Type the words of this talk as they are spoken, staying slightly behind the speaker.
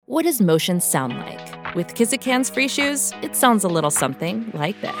What does motion sound like? With Kizik Hands Free Shoes, it sounds a little something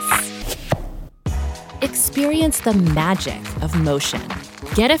like this. Experience the magic of motion.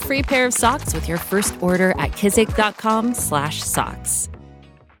 Get a free pair of socks with your first order at kizik.com/socks.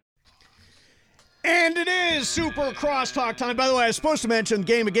 And it is Super Crosstalk time. By the way, I was supposed to mention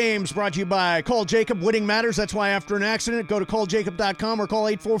Game of Games brought to you by Call Jacob. Winning matters. That's why after an accident, go to calljacob.com or call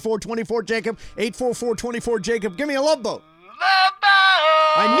 844-24-JACOB, 844-24-JACOB. Give me a love boat. Love boat!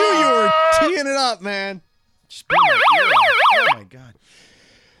 I knew you were teeing it up, man. Oh, my God.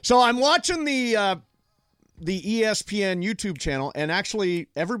 So I'm watching the ESPN YouTube channel, and actually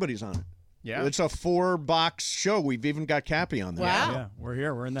everybody's on it. Yeah. It's a 4-box show. We've even got Cappy on there. Wow. Yeah, we're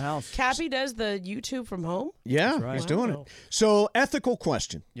here. We're in the house. Cappy does the YouTube from home? Yeah, right. he's doing Wow. it. So, ethical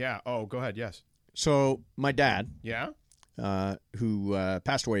question. Yeah. Oh, go ahead. Yes. So, my dad, Yeah. who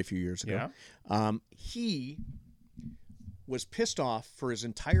passed away a few years ago, he was pissed off for his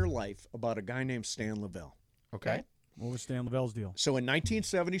entire life about a guy named Stan Lavelle. Okay. What was Stan Lavelle's deal? So, in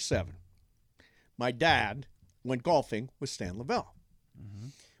 1977, my dad went golfing with Stan Lavelle. Mm-hmm.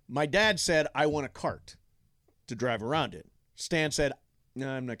 My dad said, I want a cart to drive around in. Stan said, no,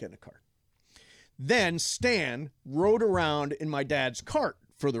 I'm not getting a cart. Then Stan rode around in my dad's cart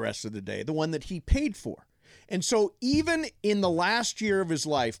for the rest of the day, the one that he paid for. And so even in the last year of his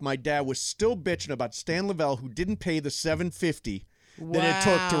life, my dad was still bitching about Stan Lavelle, who didn't pay the $750 that it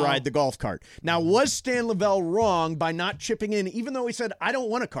took to ride the golf cart. Now, was Stan Lavelle wrong by not chipping in, even though he said, I don't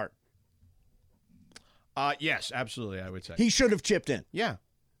want a cart? Yes, absolutely, I would say. He should have chipped in. Yeah.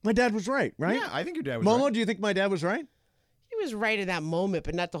 My dad was right? Yeah, I think your dad was Momo, right. do you think my dad was right? He was right in that moment,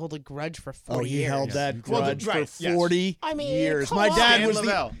 but not to hold a grudge for 40 he years. held that Well, grudge right, for yes. 40 I mean, years. come My dad on. was Stan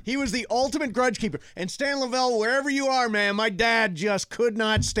Lavelle. he was the ultimate grudge keeper. And Stan Lavelle, wherever you are, man, my dad just could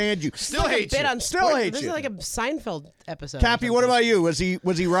not stand you. Still Like a hates bit you. on Still sports. hates This you. is like a Seinfeld episode. or Cappy, what something. about you? Was he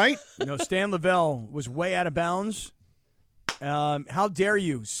right? No, Stan Lavelle was way out of bounds. How dare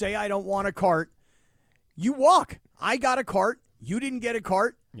you say I don't want a cart? You walk. I got a cart. You didn't get a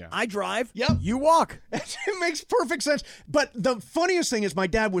cart. Yeah. I drive. Yep. You walk. It makes perfect sense. But the funniest thing is my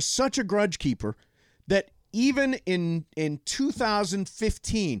dad was such a grudge keeper that even in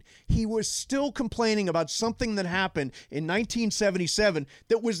 2015, he was still complaining about something that happened in 1977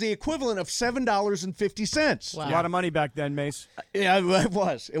 that was the equivalent of $7.50. Wow. A lot of money back then, Mace. Yeah, it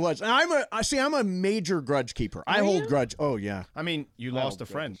was. And I'm a major grudge keeper. I hold grudge. Oh yeah. I mean, you lost a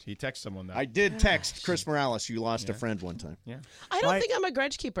friend. He texted someone that. I did text Chris Morales, you lost a friend one time. Yeah. I don't think I'm a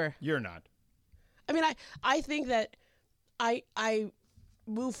grudge keeper. You're not. I mean, I think that I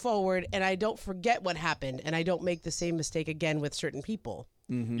move forward and I don't forget what happened and I don't make the same mistake again with certain people.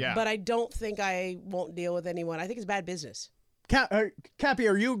 Yeah. But I don't think I won't deal with anyone. I think it's bad business. Cappy,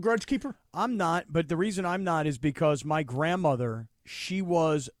 are you a grudge keeper? I'm not, but the reason I'm not is because my grandmother, she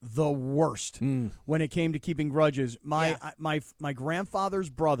was the worst when it came to keeping grudges. My grandfather's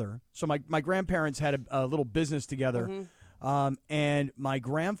brother, so my grandparents had a little business together, and my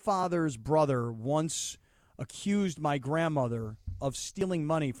grandfather's brother once accused my grandmother of stealing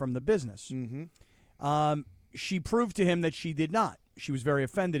money from the business. She proved to him that she did not. She was very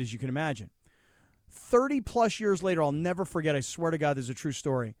offended, as you can imagine. 30-plus years later, I'll never forget, I swear to God, this is a true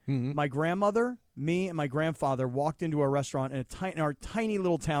story. My grandmother, me, and my grandfather walked into a restaurant in our tiny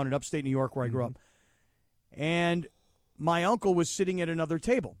little town in upstate New York where I grew up. And my uncle was sitting at another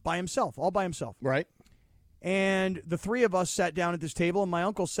table by himself, all by himself. Right. And the three of us sat down at this table, and my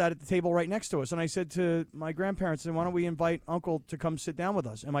uncle sat at the table right next to us. And I said to my grandparents, why don't we invite Uncle to come sit down with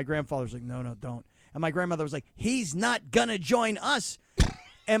us? And my grandfather's like, no, don't. And my grandmother was like, he's not going to join us.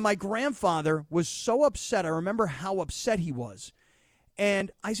 And my grandfather was so upset. I remember how upset he was.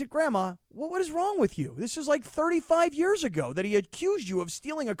 And I said, Grandma, what is wrong with you? This is like 35 years ago that he accused you of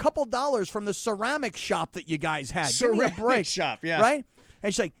stealing a couple dollars from the ceramic shop that you guys had. Give me a break. Ceramic shop, yeah. Right?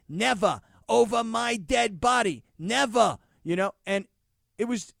 And she's like, never. Over my dead body. Never. And it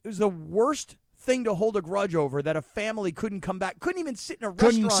was the worst thing to hold a grudge over, that a family couldn't come back, couldn't even sit in a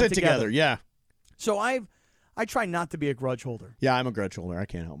restaurant Couldn't sit together, yeah. So I try not to be a grudge holder. Yeah, I'm a grudge holder. I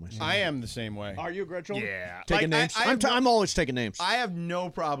can't help myself. I am the same way. Are you a grudge holder? Yeah. Taking names? I'm always taking names. I have no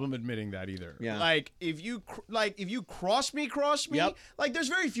problem admitting that either. Yeah. Like if you cross me. Yep. Like there's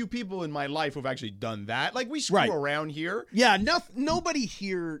very few people in my life who've actually done that. Like we screw Right. around here. Yeah, nobody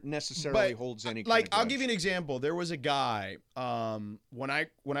here necessarily holds any Like kind of I'll give you an example. There was a guy when I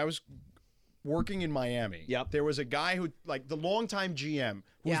was working in Miami. Yep. There was a guy who, like, the longtime GM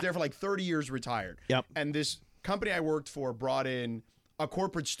who was there for like 30 years, retired. Yep. And this company I worked for brought in a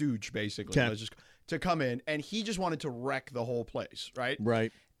corporate stooge, basically, Okay. to come in, and he just wanted to wreck the whole place, right?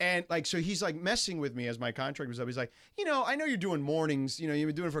 Right. And like, so he's like messing with me as my contract was up. He's like, I know you're doing mornings, you've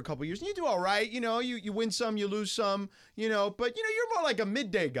been doing it for a couple of years and you do all right. You win some, you lose some, but you're more like a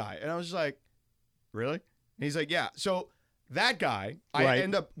midday guy. And I was like, really? And he's like, yeah. So that guy, I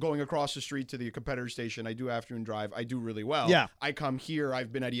end up going across the street to the competitor station. I do afternoon drive. I do really well. Yeah. I come here.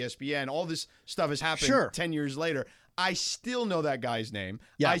 I've been at ESPN. All this stuff has happened 10 years later. I still know that guy's name.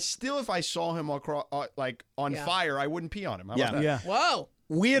 Yeah. I still, if I saw him across, on fire, I wouldn't pee on him. How about that? Yeah. Whoa.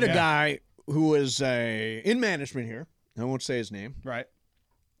 We had a guy who was in management here. I won't say his name. Right.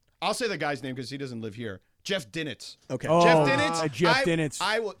 I'll say the guy's name because he doesn't live here. Jeff Dinitz. Okay. Oh, Jeff Dinitz. Jeff Dinitz.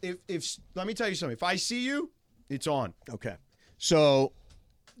 I will. If let me tell you something. If I see you, it's on. Okay. So,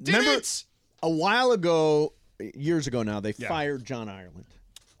 remember Dinitz. a while ago, years ago now, they fired John Ireland.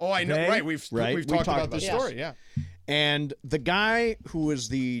 Oh, I know. They? Right. We've talked about this it. story. Yeah. And the guy who was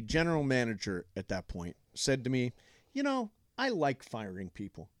the general manager at that point said to me, I like firing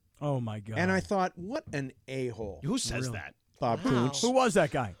people. Oh, my God. And I thought, what an a-hole. Who says that? Bob Kuntz. Who was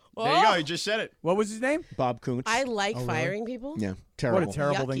that guy? There you go. He just said it. What was his name? Bob Kuntz. I like firing people. Yeah, terrible. What a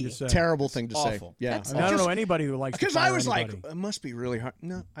terrible thing Yucky. to say. Terrible thing to say. Awful. Yeah. That's I don't know anybody who likes to Because fire I was anybody. like, it must be really hard.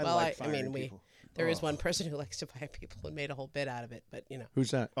 No, I Well, like I firing mean, people. there is one person who likes to fire people and made a whole bit out of it, but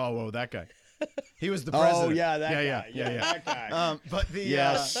Who's that? Oh, whoa, that guy. He was the president. Oh, yeah, that guy. Yeah. That guy. But the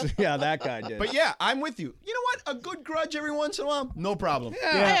Yes. Yeah, that guy did. But yeah, I'm with you. You know what? A good grudge every once in a while, no problem.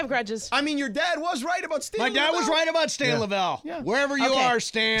 I have grudges. I mean, your dad was right about Stan. My dad was right about Stan Lavelle. Yeah. Wherever you Okay. are,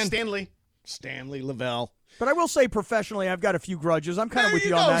 Stan. Stanley. Lavelle. But I will say professionally, I've got a few grudges. I'm kind of There with you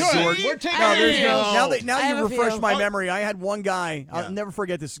you on go. that, Good. George. We're taking No, there's it. no, No. now I have you a refresh few. my memory. I had one guy. Yeah. I'll never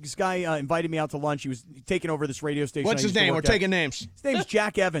forget this. This guy invited me out to lunch. He was taking over this radio station. What's I his used to name? We're work at. taking names. His name's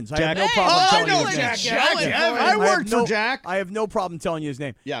Jack Evans. I Jack- have no Hey, problem I telling know you his name. Jack Evans. Evans. I have worked for Jack. I have no problem telling you his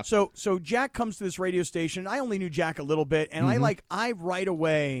name. Yeah. So Jack comes to this radio station. I only knew Jack a little bit, and I right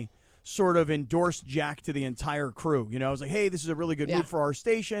away sort of endorsed Jack to the entire crew. I was like, hey, this is a really good move for our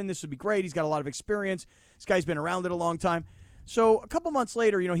station. This would be great. He's got a lot of experience. This guy's been around it a long time. So a couple months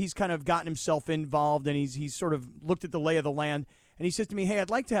later, he's kind of gotten himself involved, and he's sort of looked at the lay of the land, and he says to me, hey, I'd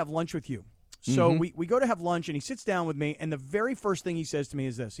like to have lunch with you. So we go to have lunch, and he sits down with me, and the very first thing he says to me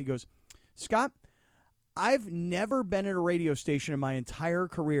is this. He goes, Scott, I've never been at a radio station in my entire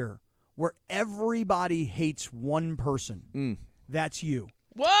career where everybody hates one person. That's you.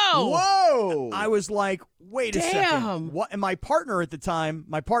 Whoa. Whoa. I was like, wait a Damn. second. What? And my partner at the time,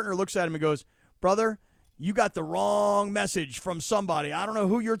 looks at him and goes, brother, you got the wrong message from somebody. I don't know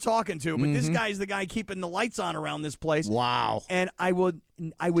who you're talking to, but this guy's the guy keeping the lights on around this place. Wow. And I would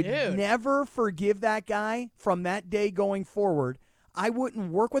Dude. never forgive that guy from that day going forward. I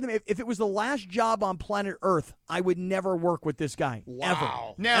wouldn't work with him. If it was the last job on planet Earth, I would never work with this guy.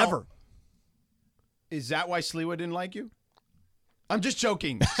 Wow. Ever. Now- Ever. Is that why Sliwa didn't like you? I'm just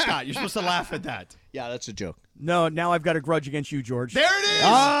joking, Scott. You're supposed to laugh at that. Yeah, that's a joke. No, now I've got a grudge against you, George. There it is.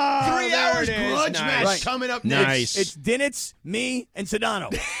 Ah, 3 there hours it is. grudge Nice. match Right. coming up Nice. next. It's Dinitz, me, and Sedano.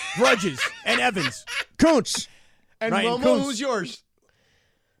 Grudges and Evans. Kuntz. And Ryan Momo, Kuntz. who's yours?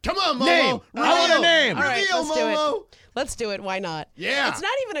 Come on, Momo. Name. I want a name. All right, Reveal, let's do Momo. it. Let's do it. Why not? Yeah. It's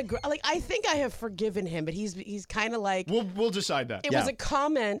not even I think I have forgiven him, but he's kind of like We'll decide that. it was a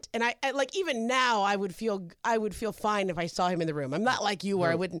comment, and I like even now I would feel fine if I saw him in the room. I'm not like you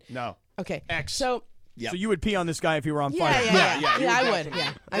where I wouldn't. No. Okay. X. So Yep. So you would pee on this guy if he were on yeah, fire. I would.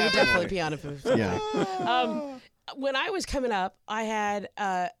 Yeah, I would definitely pee on him. Yeah. When I was coming up, I had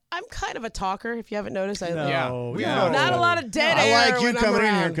I'm kind of a talker. If you haven't noticed, No, Yeah. We no. know. not a lot of dead I air. like you when I'm coming in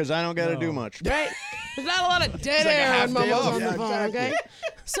here around. because I don't got to do much. Right? There's not a lot of dead like a air half when day Momo's off. on the Yeah, phone, okay?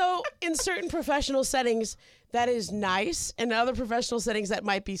 So in certain professional settings, that is nice. And in other professional settings, that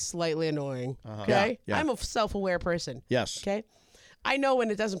might be slightly annoying, okay? Yeah, yeah. I'm a self-aware person, Yes. okay? I know when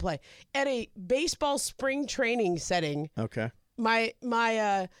it doesn't play. At a baseball spring training setting, Okay. my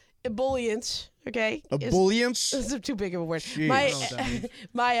ebullience, okay? Ebullience? This is too big of a word. Jeez. My I don't know what that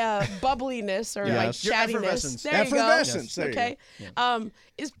my bubbliness or Yes. Your like chattiness. effervescence. There you go. Effervescence. There you Okay.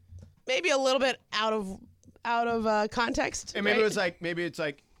 Is maybe a little bit out of context. And maybe right? it's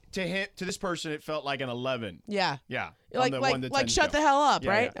like to him, to this person it felt like an 11. Yeah. Yeah. Like on the 1 to 10 shut scale. the hell up, Yeah,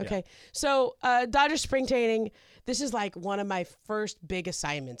 right? yeah, yeah. Okay. So Dodger spring training. This is like one of my first big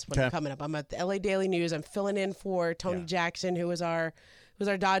assignments when I'm Okay. coming up. I'm at the LA Daily News. I'm filling in for Tony Jackson, who was our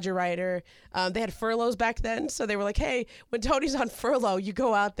Dodger writer. They had furloughs back then, so they were like, "Hey, when Tony's on furlough, you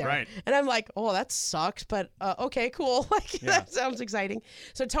go out there." Right. And I'm like, "Oh, that sucks, but okay, cool. Like that sounds exciting."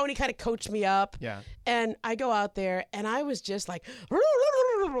 So Tony kind of coached me up. Yeah. And I go out there, and I was just like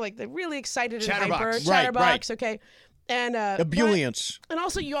really excited and hyper, Chatterbox. Right, chatterbox. right. Okay. And ebullience. And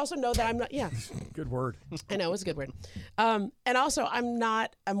also, you also know that I'm not. Yeah, Good word. I know it's a good word. And also, I'm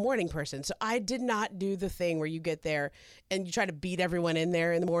not a morning person, so I did not do the thing where you get there and you try to beat everyone in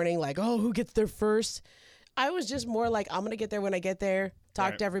there in the morning, like, oh, who gets there first? I was just more like, I'm gonna get there when I get there,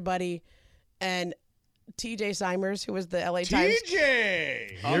 talk to everybody, and TJ Simers, who was the LA Times.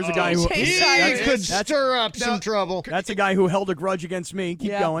 TJ! Here's a guy who TJ could stir up some trouble. That's a guy who held a grudge against me.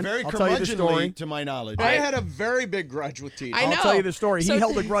 Keep going. Very I'll tell you the story. curmudgeonly, to my knowledge. I had a very big grudge with TJ. I know. I'll tell you the story. So- He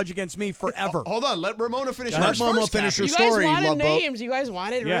held a grudge against me forever. Hold on, let Ramona finish. Let hers Momo first, finish her Cappy. You guys story, wanted Love Boat. names. You guys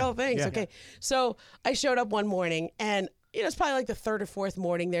wanted Yeah, real things. yeah. Okay. So I showed up one morning, and it's probably like the third or fourth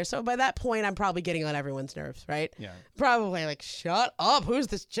morning there. So by that point, I'm probably getting on everyone's nerves, right? Yeah. Probably like, shut up. Who's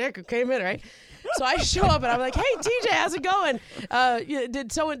this chick who came in, right? So I show up, and I'm like, hey, TJ, how's it going?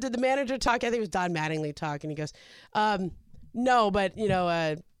 Did the manager talk? I think it was Don Mattingly talk, and he goes, no, but,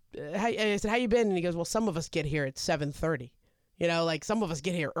 I said, how you been? And he goes, well, some of us get here at 7:30. Like some of us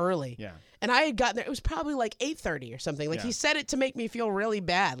get here early. Yeah. And I had gotten there. It was probably like 8:30 or something. Like he said it to make me feel really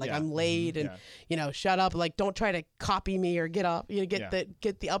bad. Like I'm late and shut up. Like don't try to copy me or get up. Get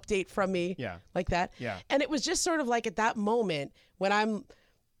the update from me. Yeah. Like that. Yeah. And it was just sort of like at that moment when I'm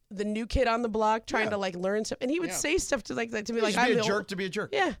the new kid on the block trying to like learn stuff, and he would say stuff to like that to me like Just I'm be a the jerk to be a jerk.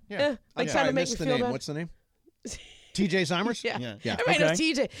 Yeah. Like I'm trying sorry, to I make me missed the feel name. bad. What's the name? TJ Simers? Yeah. Yeah. I mean, it was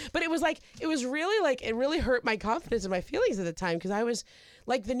Okay. TJ. But it was really like, it really hurt my confidence and my feelings at the time because I was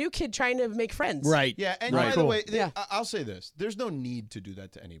like the new kid trying to make friends. Right. Yeah, and Right. by the Cool. way, Yeah. I'll say this: there's no need to do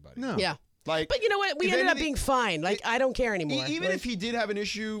that to anybody. No. Yeah. Like, But you know what? We if ended up anything- being fine. Like, I don't care anymore. Even Like, if he did have an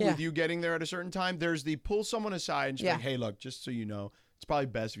issue Yeah. with you getting there at a certain time, there's the pull someone aside and just be Yeah. like, hey, look, just so you know, it's probably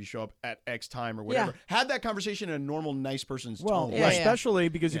best if you show up at X time or whatever. Have that conversation in a normal, nice person's Well, tone. Yeah, Right. especially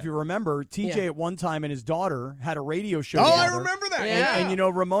because if Yeah. you remember, TJ Yeah. at one time and his daughter had a radio show Oh, I together. remember that. Yeah. And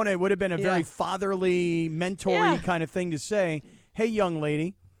Ramona, it would have been a very Yeah. fatherly, mentory Yeah. kind of thing to say, hey, young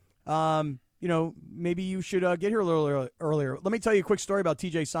lady, maybe you should get here a little earlier. Let me tell you a quick story about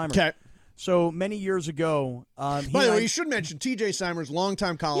TJ Simers. Okay. So many years ago, By the way, you should mention TJ Simers,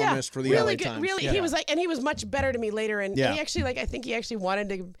 longtime columnist for the really LA good, Times. Really, Yeah. he was like, and he was much better to me later. And Yeah. he actually, I think he actually wanted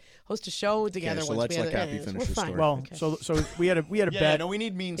to host a show together. so once let's we had let it. Cappy Anyways, finish we're his fine. story. well, Okay. so we had a bet. No, we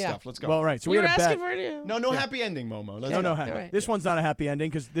need mean Yeah. stuff. Let's go. Well, right. So We we were had a asking bet. for it. No happy ending, Momo. Let's No, go. no. right. This one's not a happy ending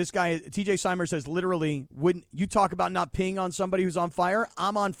because this guy, TJ Simers, says literally, wouldn't you talk about not peeing on somebody who's on fire?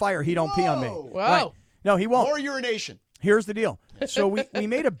 I'm on fire. He don't pee on me. Whoa. Whoa. Right. No, he won't. More urination. Here's the deal. So we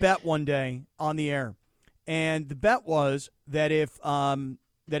made a bet one day on the air, and the bet was that if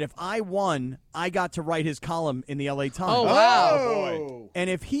I won, I got to write his column in the LA Times. Oh, wow. Oh,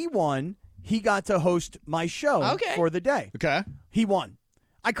 And if he won, he got to host my show Okay. for the day. okay. He won.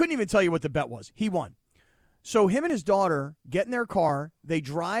 I couldn't even tell you what the bet was. He won. So him and his daughter get in their car. They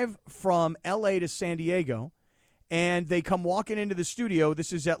drive from L.A. to San Diego, and they come walking into the studio.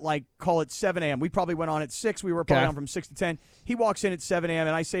 This is at, call it 7 a.m. We probably went on at 6. We were probably Okay. on from 6 to 10. He walks in at 7 a.m.,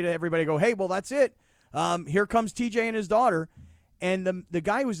 and I say to everybody, I go, hey, well, that's it. Here comes TJ and his daughter. And the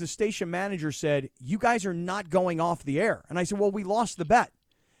guy who was the station manager said, you guys are not going off the air. And I said, well, we lost the bet.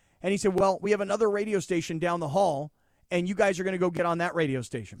 And he said, well, we have another radio station down the hall, and you guys are going to go get on that radio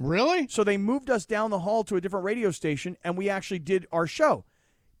station. Really? So they moved us down the hall to a different radio station, and we actually did our show.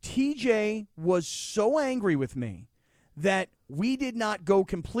 TJ was so angry with me that we did not go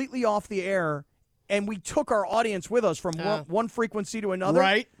completely off the air, and we took our audience with us from one frequency to another.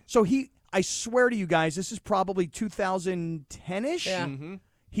 Right. So I swear to you guys, this is probably 2010-ish. Yeah.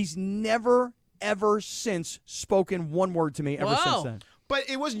 He's never, ever since spoken one word to me ever Whoa. since then. But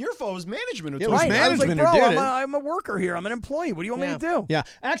it wasn't your fault. It was management. who It told was you. I was like, management who bro, did it. I'm a worker here. I'm an employee. What do you want me to do? Yeah.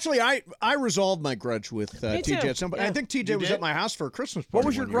 Actually, I resolved my grudge with Me TJ too. at some point. Yeah. I think TJ was did? at my house for a Christmas party. What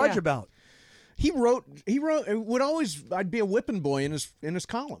was your one year. grudge Yeah. about? He wrote. It would always. I'd be a whipping boy in his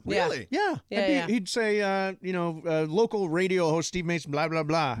column. Yeah. Really? Yeah. Yeah. He'd say, local radio host Steve Mason, blah blah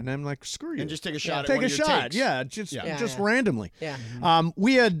blah, and I'm like, screw you. And just take a shot at take one a of your shot. takes. Yeah, just Yeah. just Yeah. randomly. Yeah.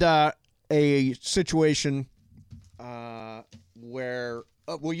 We had a situation where.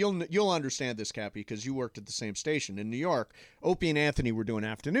 Well, you'll understand this, Cappy, because you worked at the same station in New York. Opie and Anthony were doing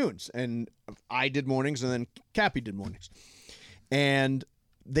afternoons, and I did mornings, and then Cappy did mornings. And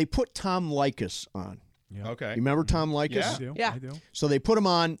they put Tom Likas on. Okay. You remember Tom Likas? Yeah. I do. Yeah. I do. So they put him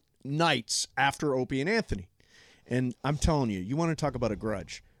on nights after Opie and Anthony. And I'm telling you, you want to talk about a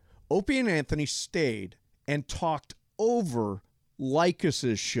grudge. Opie and Anthony stayed and talked over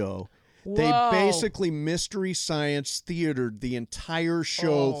Likas's show. They Whoa. basically mystery science theatered the entire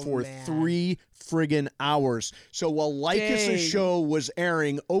show Oh, for man. 3 friggin' hours. So while Lycus' show was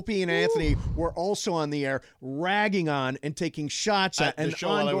airing, Opie and Anthony were also on the air, ragging on and taking shots at the and show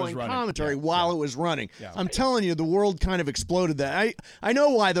while it was ongoing running. commentary Yeah, while it was running. Yeah. I'm telling you, the world kind of exploded. That I know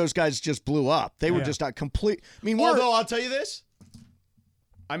why those guys just blew up. They were just not complete. I mean, although I'll tell you this,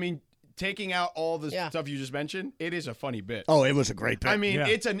 I mean, taking out all the stuff you just mentioned, it is a funny bit. Oh, it was a great bit. I mean,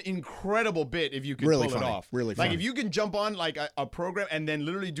 it's an incredible bit if you can Really pull funny, it off. really Like funny. if you can jump on like a program and then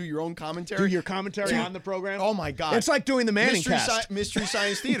literally do your own commentary. do your commentary on the program. Oh my God. It's like doing the Manning cast. Mystery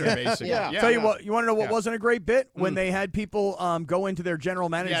Science Theater, basically. Yeah. Tell you what, you want to know what Yeah. wasn't a great bit? When they had people go into their general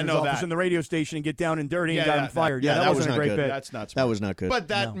manager's office that. in the radio station and get down and dirty and Yeah, got that- him fired. yeah, that that was wasn't a not great good. bit. That's not smart. That was not good. But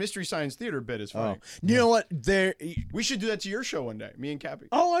that Mystery Science Theater bit is funny. You know what? There. We should do that to your show one day, me and Cappy.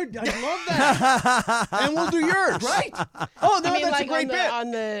 Oh, I love that. And we'll do yours. Right. Oh, no, I mean, that's like a great bit.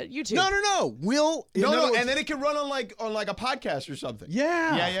 on the YouTube. No. We'll. in other No, words- and then it can run on like a podcast or something.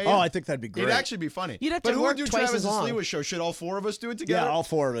 Yeah. Yeah. Oh, I think that'd be great. It'd actually be funny. You'd have but to who work would do twice Travis as and long. Sliwa's show? Should all four of us do it Yeah, together? all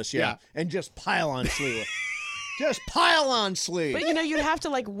four of us. Yeah. Yeah. And just pile on Sleeva. Just pile on Sleeve. But you'd have to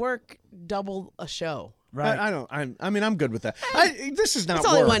like work double a show. Right. I don't. I'm good with that. This is not. It's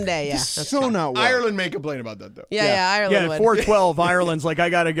only work. one day, yeah. This is so not work. Ireland may complain about that though. Yeah, Ireland Yeah, would. 412, Ireland's like, I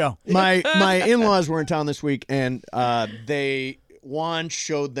got to go. My in-laws were in town this week, and Juan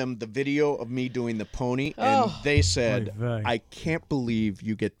showed them the video of me doing the pony, and they said, Oy vey. I can't believe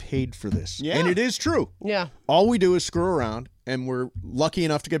you get paid for this. Yeah. And it is true. Yeah. All we do is screw around, and we're lucky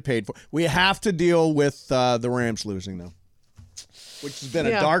enough to get paid for it. We have to deal with the Rams losing, though, which has been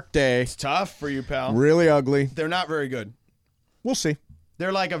a dark day. It's tough for you, pal. Really ugly. They're not very good. We'll see.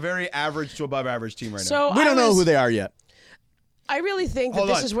 They're like a very average to above average team right now. So We don't know who they are yet. I really think that Hold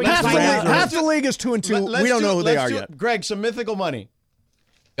this on. is where you Let's Half the, find league, out. half the league is 2-2. We don't know who they are yet. Greg, some mythical money.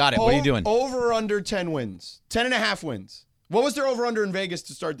 Got it. What are you doing? Over under 10 wins. 10.5 wins. What was their over under in Vegas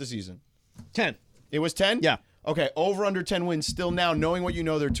to start the season? 10. It was 10? Yeah. Okay, over under 10 wins still now, knowing what you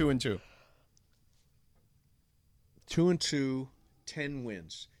know, they're 2-2. 2-2, 10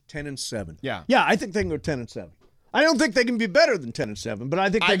 wins. 10-7. Yeah. Yeah, I think they can go 10-7. I don't think they can be better than 10-7, but I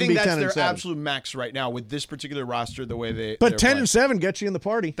think they can be 10-7. that's their absolute max right now with this particular roster, the way they. But they're 10-7 gets you in the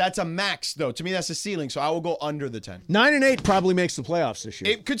party. That's a max, though. To me, that's a ceiling. So I will go under the 10. 9-8 probably makes the playoffs this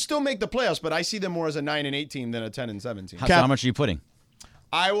year. It could still make the playoffs, but I see them more as a 9-8 team than a 10-7 team. So how much are you putting?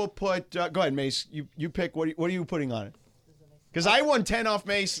 I will put. Go ahead, Mace. You pick. What are you putting on it? Because I won 10 off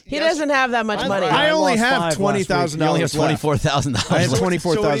Mace. He doesn't have that much money. I only lost have $5 last $20,000 You only have left. $24,000. I have So what are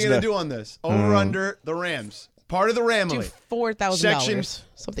 $24,000. you going to do on this? Over under the Rams. Part of the Do Ramily. $4,000. Section-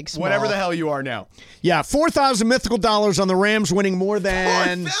 Something small. Whatever the hell you are now. Yeah, 4,000 mythical dollars on the Rams winning more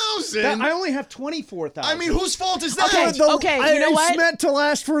than 4,000? I only have 24,000. I mean, whose fault is that? Okay. Okay, you know what? It's meant to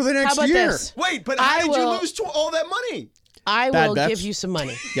last for the How next about year. this? Wait, but how I did you will- lose all that money? I Bad will bets? give you some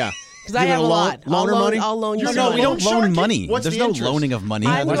money. Yeah. Because I You're have a gonna lot. loaner money? I'll loan you You're some gonna No, money. we don't Loan loan shark? money. What's There's the no interest? loaning of money.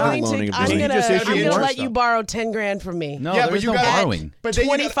 I'm There's no going loaning to. of I'm money. gonna. Just issue I'm gonna interest, let you though. borrow 10 grand from me. No, Yeah, but there's you no gotta- borrowing. But then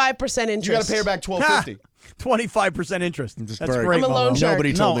 25% you interest. got to pay her back $12.50. 25% interest. That's very- great. I'm a loan Mo. shark.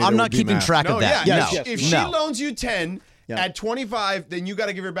 Nobody told No, me I'm there not would be keeping math. track No, of that. yeah. Yes, no. yes. If she no. loans you 10 Yeah. at 25, then you got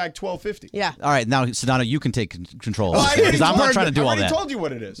to give her back $12.50. Yeah. All right, now, Sedano, you can take control. Well, I already Because I'm told not you- trying to do I all already that. told you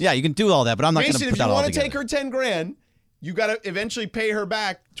what it is. Yeah, you can do all that, but I'm not going to Mason, put if you that all want to together. take her 10 grand, you got to eventually pay her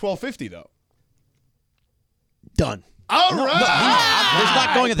back $12.50 though. Done. All right. There's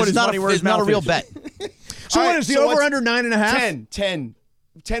not going. Put There's his not money a, where his there's not a mouth real is. bet. So All what right, is the so over what's- under 9.5?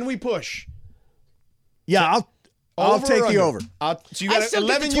 10 we push. Yeah, I'll Over take or the under? over. So you I got still get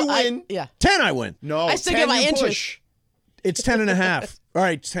 11 the you tw- win. yeah. 10 I win. No, I still 10 get my you interest. push. It's 10.5. All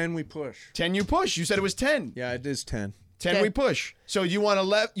right, 10 we push. 10 you push. You said it was 10. Yeah, it is 10. 10 Okay. we push. So you want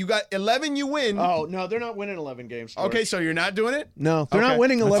 11. You got 11 you win. Oh, no, they're not winning 11 games. George. Okay, so you're not doing it? No, they're Okay. not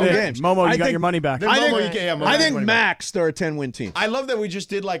winning 11 That's it. games. Momo, you I got think- your money back. Then I think, Momo, you get- yeah, Momo, I you think get money back. max they're a 10-win team. I love that we just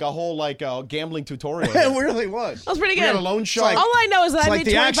did like a whole gambling tutorial. It here. really was. That was pretty We good. got a loan shark. All I know is that It's I like made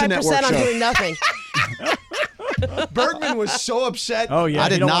the Action 25% on Network show. doing nothing. Bergman was so upset. Oh, yeah. I you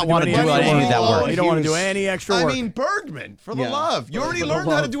did don't not wanna want to do do any any of that work. work. You don't want to He do was- any extra I work. mean, Bergman, for the Yeah. love. You already For the learned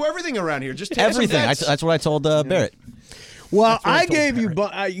how to love. do everything around here. Just take some Everything. bets. That's what I told Barrett. Well, what I I told gave you,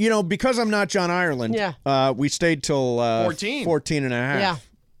 Barry. because I'm not John Ireland, Yeah. we stayed till 14 and a half. Yeah.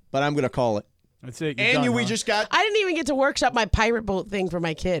 But I'm going to call it. That's it. You're And done, we huh? just got. I didn't even get to workshop my pirate boat thing for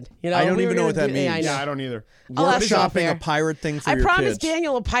my kid. You know, I don't we even were know what gonna that do- Yeah, I means. know. Yeah, I don't either. I'll ask you off Workshopping air. a pirate thing for I your promised kids.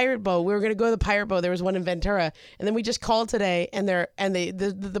 Daniel a pirate boat. We were going to go to the pirate boat. There was one in Ventura, and then we just called today, and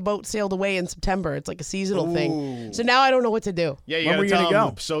the boat sailed away in September. It's like a seasonal thing. So now I don't know what to do. Yeah, you When got were to you tell gonna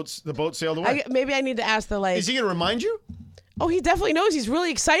him go? the boat sailed away. Maybe I need to ask the Is he going to remind you? Oh, he definitely knows. He's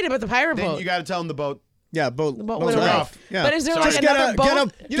really excited about the pirate Then boat. you got to tell him the boat Yeah, boat The boat boats went are away. off. Yeah. But is there So like just get another a, boat? Get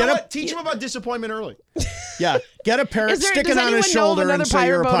a, You know get what? a, Teach him about disappointment early. yeah, get a parrot, Is there- stick does it on his anyone know shoulder, another and say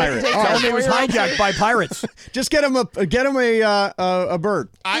you're a pirate boat that pirate. takes Tell him it was 4-year-old? hijacked by pirates. Just get him a bird.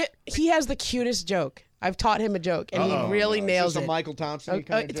 He has the cutest joke. I've taught him a joke, and he really nails Is this it. a Michael Thompson Okay,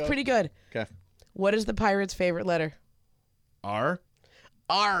 kind of it's joke? pretty good. Okay. What is the pirate's favorite letter? R.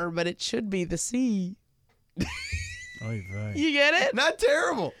 R, but it should be the C. Oy vey. You get it? Not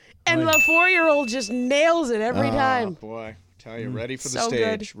terrible. And the 4-year-old just nails it every time. Oh, boy. Tell you, ready for the So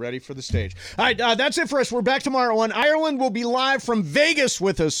stage. good. Ready for the stage. All right, that's it for us. We're back tomorrow at 1. Ireland will be live from Vegas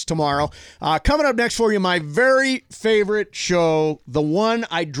with us tomorrow. Coming up next for you, my very favorite show, the one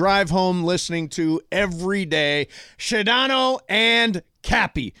I drive home listening to every day, Shadano and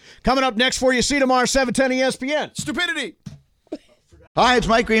Cappy. Coming up next for you. See you tomorrow, 710 ESPN. Stupidity. Hi, it's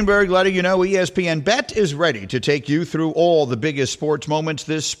Mike Greenberg letting you know ESPN Bet is ready to take you through all the biggest sports moments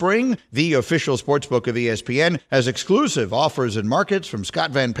this spring. The official sportsbook of ESPN has exclusive offers and markets from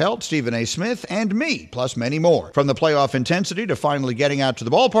Scott Van Pelt, Stephen A. Smith, and me, plus many more. From the playoff intensity to finally getting out to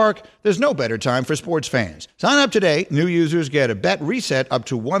the ballpark, there's no better time for sports fans. Sign up today. New users get a bet reset up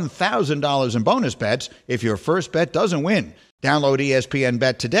to $1,000 in bonus bets if your first bet doesn't win. Download ESPN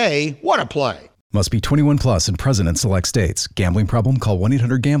Bet today. What a play. Must be 21 plus and present in select states. Gambling problem? Call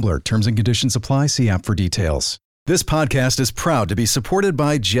 1-800-GAMBLER. Terms and conditions apply. See app for details. This podcast is proud to be supported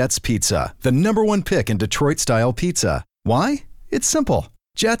by Jets Pizza, the #1 pick in Detroit-style pizza. Why? It's simple.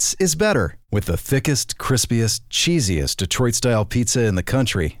 Jets is better. With the thickest, crispiest, cheesiest Detroit-style pizza in the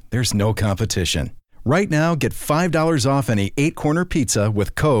country, there's no competition. Right now, get $5 off any 8-corner pizza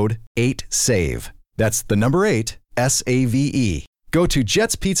with code 8SAVE. That's the number 8, SAVE. Go to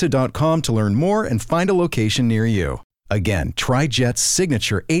jetspizza.com to learn more and find a location near you. Again, try Jet's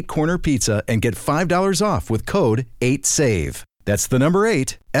signature 8-corner pizza and get $5 off with code 8SAVE. That's the number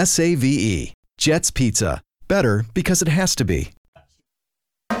 8, SAVE. Jet's Pizza. Better because it has to be.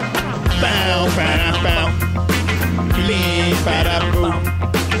 Bow, bow, bow. Bing, ba-da-boom.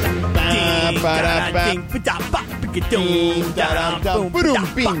 Ba, ba-da-ba. Ding, da-da-da. Boom,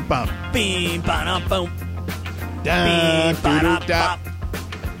 bing, bum. Da, doo-doo-da.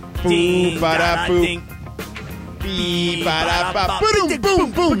 Boo, ba-da-boop. Bee, ba-da-ba. Boom,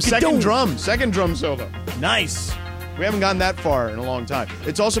 boom, boom. Second drum solo. Nice. We haven't gotten that far in a long time.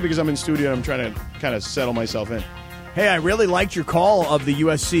 It's also because I'm in studio and I'm trying to kind of settle myself in. Hey, I really liked your call of the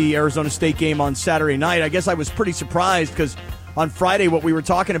USC-Arizona State game on Saturday night. I guess I was pretty surprised because on Friday what we were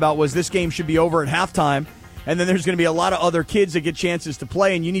talking about was this game should be over at halftime, and then there's going to be a lot of other kids that get chances to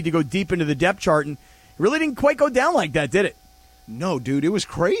play, and you need to go deep into the depth chart, and it really didn't quite go down like that, did it? No, dude, it was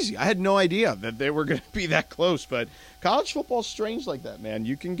crazy. I had no idea that they were going to be that close, but college football's strange like that, man.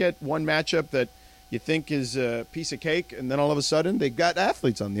 You can get one matchup that you think is a piece of cake, and then all of a sudden they got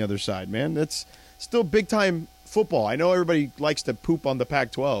athletes on the other side, man. That's still big-time football. I know everybody likes to poop on the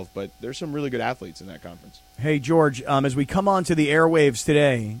Pac-12, but there's some really good athletes in that conference. Hey, George, as we come onto the airwaves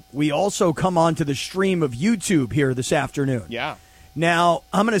today, we also come onto the stream of YouTube here this afternoon. Yeah. Now,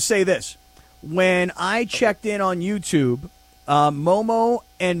 I'm going to say this. When I checked in on YouTube, Momo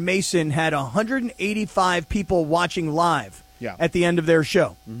and Mason had 185 people watching live at the end of their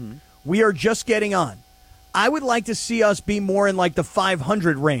show. Mm-hmm. We are just getting on. I would like to see us be more in like the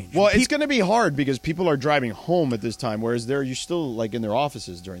 500 range. Well, it's going to be hard because people are driving home at this time, whereas you're still like in their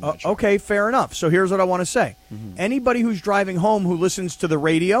offices during that show. Okay, fair enough. So here's what I want to say. Mm-hmm. Anybody who's driving home who listens to the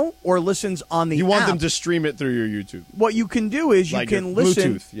radio or listens on the You want app, them to stream it through your YouTube. what you can do is Like you can your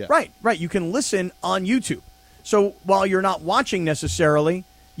listen. Bluetooth, yeah. Right. You can listen on YouTube. So while you're not watching necessarily,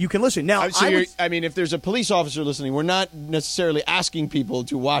 you can listen. Now, I mean, if there's a police officer listening, we're not necessarily asking people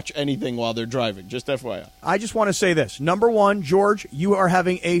to watch anything while they're driving. Just FYI. I just want to say this. Number one, George, you are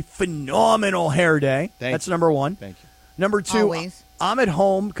having a phenomenal hair day. That's number one. Thank you. Number two, Always. I'm at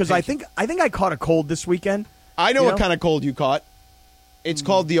home because I think I caught a cold this weekend. I know what kind of cold you caught. It's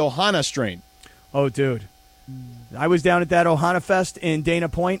called the Ohana strain. Oh, dude. I was down at that Ohana Fest in Dana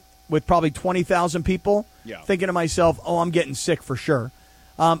Point with probably 20,000 people, thinking to myself, oh, I'm getting sick for sure.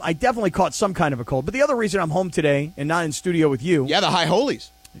 I definitely caught some kind of a cold. But the other reason I'm home today and not in studio with you. Yeah, the High Holies.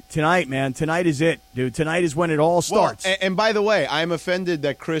 Tonight, man. Tonight is it, dude. Tonight is when it all starts. Well, and by the way, I'm offended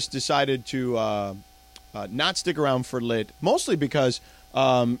that Chris decided to not stick around for Lit, mostly because,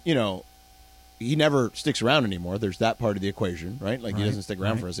 he never sticks around anymore. There's that part of the equation, right? Like he doesn't stick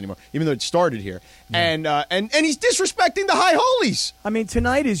around for us anymore, even though it started here. Yeah. And he's disrespecting the High Holies. I mean,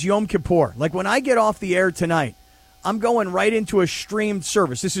 tonight is Yom Kippur. Like when I get off the air tonight, I'm going right into a streamed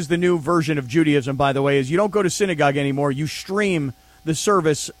service. This is the new version of Judaism, by the way, is you don't go to synagogue anymore. You stream the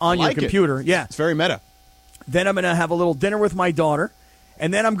service on your computer. Yeah. It's very meta. Then I'm going to have a little dinner with my daughter,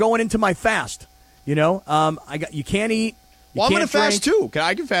 and then I'm going into my fast. You know, you can't eat. Well, I'm going to fast too.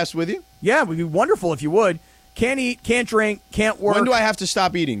 I can fast with you. Yeah, it would be wonderful if you would. Can't eat, can't drink, can't work. When do I have to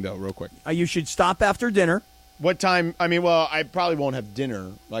stop eating, though, real quick? You should stop after dinner. What time? I mean, well, I probably won't have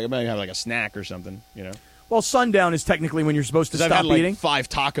dinner. Like, I might have like a snack or something, you know? Well, sundown is technically when you're supposed to stop I've had, like, eating. 5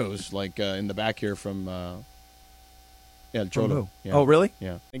 tacos, like, in the back here from, El Cholo. From who? Yeah. Oh, really?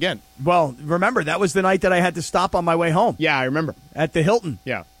 Yeah. Again. Well, remember, that was the night that I had to stop on my way home. Yeah, I remember. At the Hilton.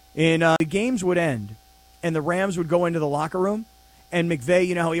 Yeah. And the games would end, and the Rams would go into the locker room, and McVay,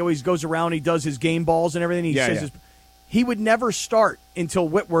 you know how he always goes around, he does his game balls and everything. He says he would never start until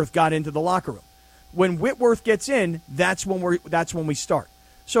Whitworth got into the locker room. When Whitworth gets in, that's when we start.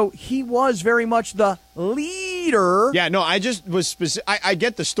 So he was very much the leader. Yeah, no, I just was I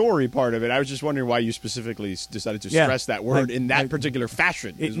get the story part of it. I was just wondering why you specifically decided to stress that word in that particular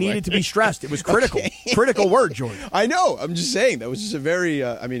fashion. It needed to be stressed. It was critical. Critical word, George. I know. I'm just saying. That was just a very,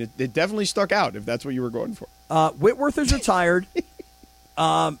 it definitely stuck out if that's what you were going for. Whitworth is retired.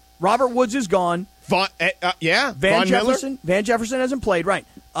 Robert Woods is gone. Von Jefferson. Van Jefferson hasn't played, right.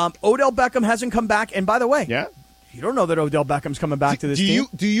 Odell Beckham hasn't come back. And by the way, you don't know that Odell Beckham's coming back to this team.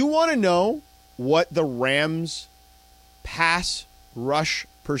 Do you want to know what the Rams' pass rush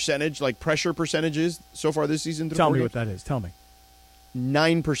percentage, like pressure percentage is so far this season? Tell me what that is. Tell me.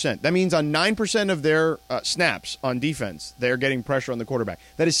 9%. That means on 9% of their snaps on defense, they're getting pressure on the quarterback.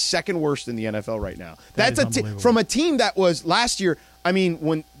 That is second worst in the NFL right now. That's from a team that was last year. I mean,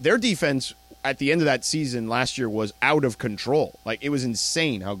 when their defense at the end of that season last year was out of control. Like, it was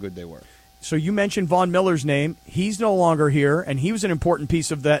insane how good they were. So you mentioned Von Miller's name. He's no longer here, and he was an important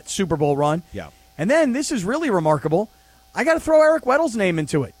piece of that Super Bowl run. Yeah. And then, this is really remarkable, I got to throw Eric Weddle's name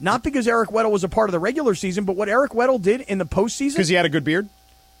into it. Not because Eric Weddle was a part of the regular season, but what Eric Weddle did in the postseason. Because he had a good beard?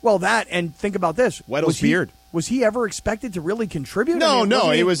 Well, that, and think about this. Weddle's beard. Was he ever expected to really contrip? No,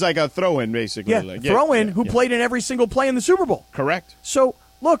 he was like a throw-in, basically. Yeah, throw-in who played in every single play in the Super Bowl. Correct. So,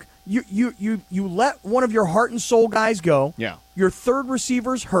 look, you let one of your heart and soul guys go. Yeah. Your third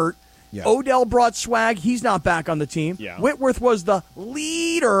receiver's hurt. Yeah. Odell brought swag. He's not back on the team. Yeah. Whitworth was the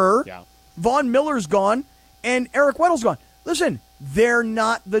leader. Yeah. Von Miller's gone. And Eric Weddle's gone. Listen, they're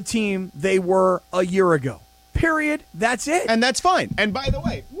not the team they were a year ago. Period. That's it. And that's fine. And by the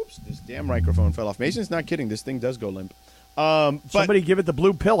way, whoops, this damn microphone fell off. Mason's not kidding. This thing does go limp. But somebody give it the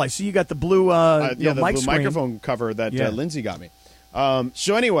blue pill. I see you got the blue the mic blue screen. microphone cover that Lindsay got me.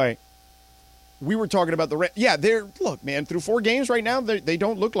 So anyway, we were talking about look, man, through 4 games right now, they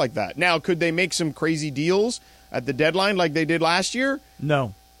don't look like that. Now, could they make some crazy deals at the deadline like they did last year?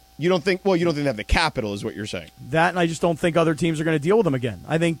 No. You don't think they have the capital is what you're saying. That, and I just don't think other teams are going to deal with them again.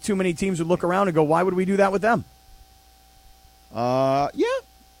 I think too many teams would look around and go, why would we do that with them? Yeah,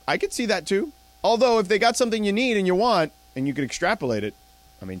 I could see that too. Although if they got something you need and you want and you could extrapolate it,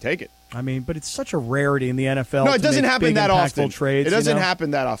 I mean, take it. I mean, but it's such a rarity in the NFL. No, it doesn't happen that often. Trades, it doesn't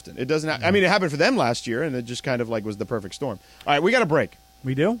happen that often. It doesn't. I mean, it happened for them last year, and it just kind of like was the perfect storm. All right, we got a break.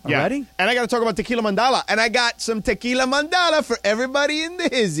 We do? Yeah. Already? And I got to talk about Tequila Mandala, and I got some Tequila Mandala for everybody in the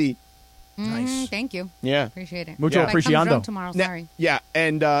hizzy. Nice. Thank you. Yeah. Appreciate it. Mucho apreciando. Drunk tomorrow, sorry. Yeah,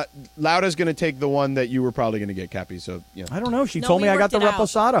 and Laura's going to take the one that you were probably going to get, Cappy. So, I don't know. She told me I got the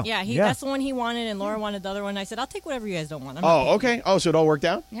reposado. Yeah, that's the one he wanted, and Laura wanted the other one. I said, I'll take whatever you guys don't want. Okay. Oh, so it all worked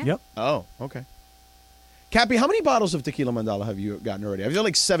out? Yeah. Yep. Oh, okay. Cappy, how many bottles of Tequila Mandala have you gotten already? I've got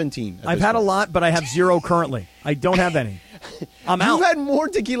like 17. I've had a lot, but I have 0 currently. I don't have any. I'm out. You've had more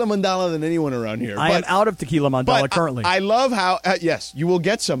Tequila Mandala than anyone around here. I am out of Tequila Mandala currently. I love how, yes, you will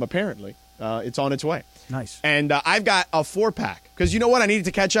get some apparently. It's on its way. Nice. And I've got a 4-pack because you know what? I needed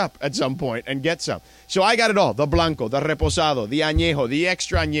to catch up at some point and get some. So I got it all. The Blanco, the Reposado, the Añejo, the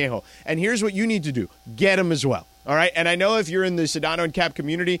Extra Añejo. And here's what you need to do. Get them as well. All right? And I know if you're in the Sedano and Cap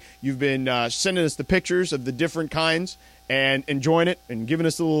community, you've been sending us the pictures of the different kinds and enjoying it and giving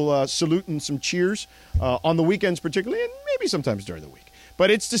us a little salute and some cheers on the weekends particularly and maybe sometimes during the week. But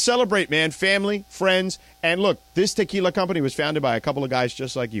it's to celebrate, man, family, friends. And look, this tequila company was founded by a couple of guys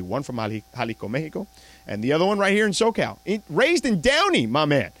just like you. One from Jalisco, Mexico, and the other one right here in SoCal. Raised in Downey, my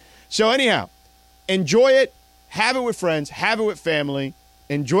man. So anyhow, enjoy it. Have it with friends. Have it with family.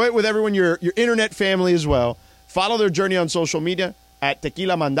 Enjoy it with everyone, your internet family as well. Follow their journey on social media at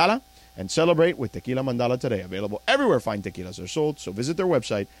Tequila Mandala and celebrate with Tequila Mandala today. Available everywhere fine tequilas are sold. So visit their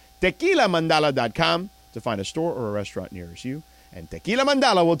website, tequilamandala.com, to find a store or a restaurant nearest you. And Tequila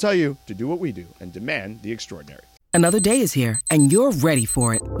Mandala will tell you to do what we do and demand the extraordinary. Another day is here, and you're ready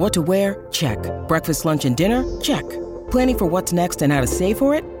for it. What to wear? Check. Breakfast, lunch, and dinner? Check. Planning for what's next and how to save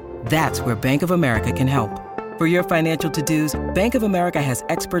for it? That's where Bank of America can help. For your financial to-dos, Bank of America has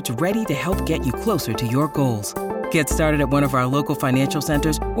experts ready to help get you closer to your goals. Get started at one of our local financial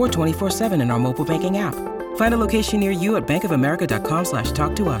centers or 24/7 in our mobile banking app. Find a location near you at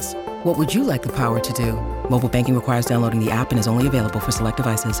bankofamerica.com/talktous. What would you like the power to do? Mobile banking requires downloading the app and is only available for select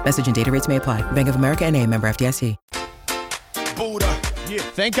devices. Message and data rates may apply. Bank of America N.A., member FDIC.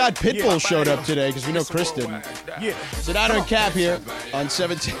 Thank God Pitbull showed up today because we know Chris didn't. Sedano and Cap here on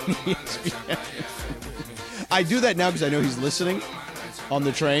 710 ESPN. I do that now because I know he's listening on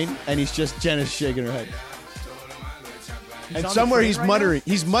the train, and Jenna's shaking her head. And somewhere he's muttering.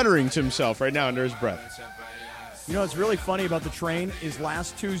 He's muttering to himself right now under his breath. You know what's really funny about the train is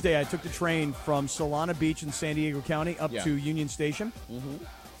last Tuesday I took the train from Solana Beach in San Diego County up to Union Station. Mm-hmm.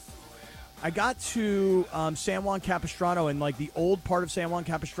 I got to San Juan Capistrano, and like the old part of San Juan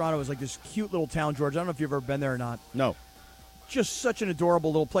Capistrano is like this cute little town, George. I don't know if you've ever been there or not. No. Just such an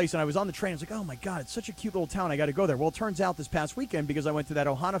adorable little place. And I was on the train. I was like, oh, my God, it's such a cute little town. I got to go there. Well, it turns out this past weekend, because I went to that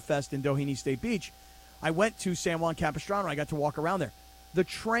Ohana Fest in Doheny State Beach, I went to San Juan Capistrano. I got to walk around there. The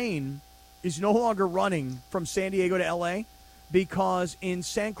train is no longer running from San Diego to L.A. because in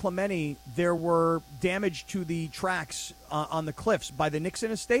San Clemente there were damage to the tracks on the cliffs by the Nixon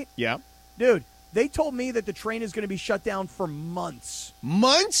estate. Yeah. Dude, they told me that the train is going to be shut down for months.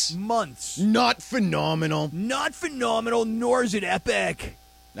 Months? Months. Not phenomenal. Not phenomenal, nor is it epic.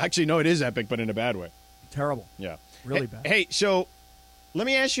 Actually, no, it is epic, but in a bad way. Terrible. Yeah. Really bad. Hey, so let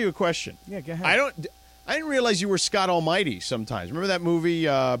me ask you a question. Yeah, go ahead. I didn't realize you were Scott Almighty sometimes. Remember that movie,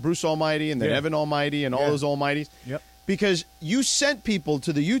 Bruce Almighty, and then Evan Almighty, and all those Almighties? Yep. Because you sent people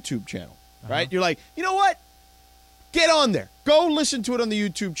to the YouTube channel, right? You're like, you know what? Get on there. Go listen to it on the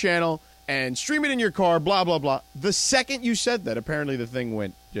YouTube channel and stream it in your car, blah, blah, blah. The second you said that, apparently the thing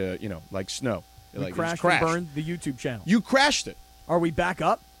went, like snow. It crashed and burned the YouTube channel. You crashed it. Are we back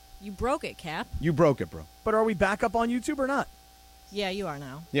up? You broke it, Cap. You broke it, bro. But are we back up on YouTube or not? Yeah, you are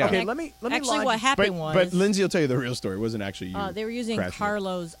now. Yeah. Okay, let me actually, log- what happened was... But Lindsay will tell you the real story. It wasn't actually you. They were using crashing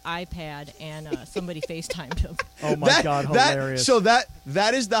Carlo's iPad, and somebody FaceTimed him. Oh, my God, hilarious. So that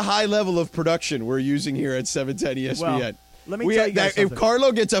is the high level of production we're using here at 710 ESPN. Well, let me tell you guys something. If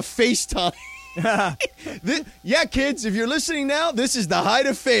Carlo gets a FaceTime... yeah, kids, if you're listening now, this is the height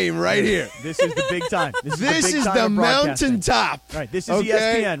of fame right here. This is the big time. This is the mountaintop. Right, this is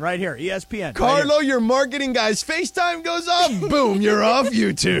ESPN right here. ESPN. Carlo, right your marketing guy's FaceTime goes off. Boom, you're off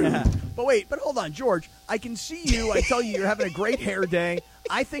YouTube. Yeah. But hold on, George. I can see you. I tell you, you're having a great hair day.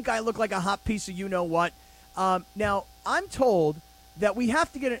 I think I look like a hot piece of you-know-what. Now, I'm told that we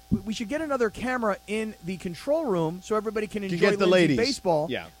should get another camera in the control room so everybody can enjoy the ladies. baseball.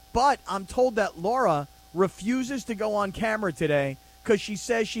 Yeah. But I'm told that Laura refuses to go on camera today because she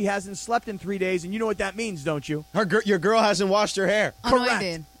says she hasn't slept in 3 days, and you know what that means, don't you? Your girl hasn't washed her hair. Oh, Correct.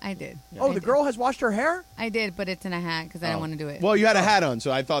 no, I did. Oh, the girl has washed her hair? I did, but it's in a hat because I didn't want to do it. Well, you had a hat on, so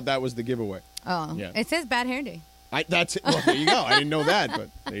I thought that was the giveaway. Oh, yeah. It says bad hair day. That's it. Well, there you go. I didn't know that, but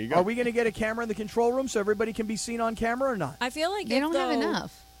there you go. Are we going to get a camera in the control room so everybody can be seen on camera or not? I feel like They don't have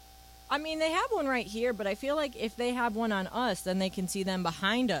enough. I mean, they have one right here, but I feel like if they have one on us, then they can see them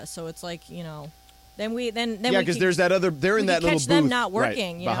behind us. So it's like, then we because there's that other. They're in that little booth. Catch them not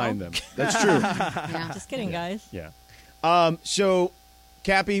working, right, behind them. That's true. Yeah. Just kidding, guys. Yeah. So,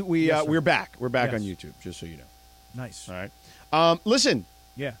 Cappy, we're back. We're back Yes. on YouTube, just so you know. Nice. All right. Listen.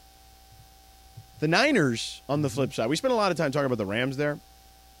 Yeah. The Niners on the flip side. We spent a lot of time talking about the Rams there.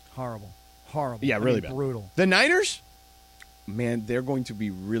 Horrible. Yeah, really bad. Brutal. The Niners. Man, they're going to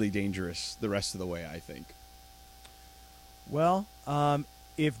be really dangerous the rest of the way, I think. Well,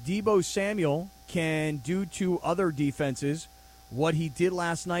 if Deebo Samuel can do to other defenses what he did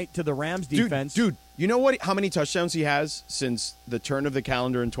last night to the Rams defense. Dude, you know how many touchdowns he has since the turn of the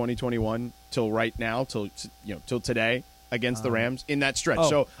calendar in 2021 till right now, till today against the Rams in that stretch.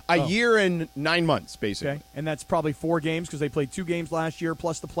 So a year and 9 months, basically. Okay. And that's probably 4 games because they played 2 games last year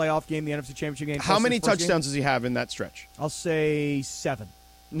plus the playoff game, the NFC Championship game. How many touchdowns does he have in that stretch? I'll say 7.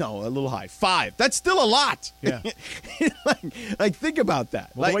 No, a little high. 5. That's still a lot. Yeah. like think about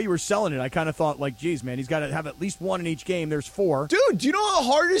that. Well, the way you were selling it, I kind of thought, geez, man, he's got to have at least 1 in each game. There's 4. Dude, do you know how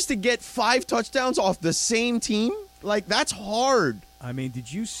hard it is to get 5 touchdowns off the same team? That's hard. I mean,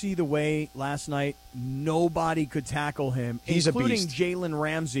 did you see the way last night nobody could tackle him, He's including a beast. Jalen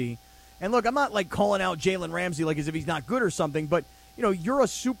Ramsey? And look, I'm not calling out Jalen Ramsey as if he's not good or something, but you're a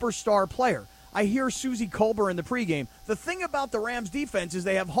superstar player. I hear Susie Colbert in the pregame. The thing about the Rams defense is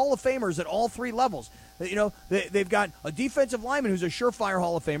they have Hall of Famers at all 3 levels. They've got a defensive lineman who's a surefire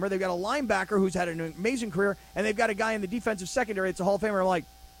Hall of Famer. They've got a linebacker who's had an amazing career, and they've got a guy in the defensive secondary that's a Hall of Famer. I'm like,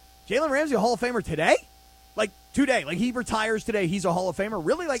 Jalen Ramsey a Hall of Famer today? Today, he retires today. He's a Hall of Famer.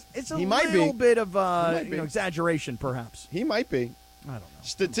 Really, it's a little bit of exaggeration, perhaps. He might be. I don't know.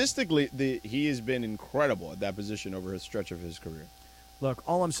 Statistically, he has been incredible at that position over a stretch of his career. Look,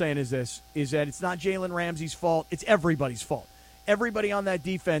 all I'm saying is this, is that it's not Jalen Ramsey's fault. It's everybody's fault. Everybody on that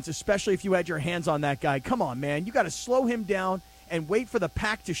defense, especially if you had your hands on that guy, come on, man. You got to slow him down and wait for the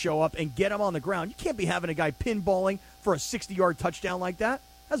pack to show up and get him on the ground. You can't be having a guy pinballing for a 60-yard touchdown like that.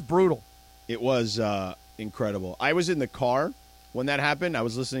 That's brutal. It was incredible. I was in the car when that happened. I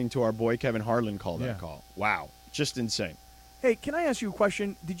was listening to our boy Kevin Harlan call that call. Wow. Just insane. Hey, can I ask you a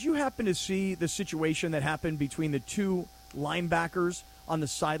question? Did you happen to see the situation that happened between the two linebackers on the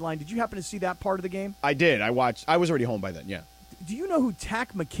sideline? Did you happen to see that part of the game? I did. I watched. I was already home by then, yeah. Do you know who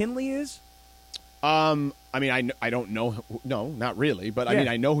Tack McKinley is? I mean, I don't know. No, not really. But, I mean,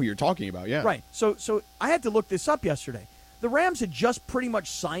 I know who you're talking about, yeah. Right. So I had to look this up yesterday. The Rams had just pretty much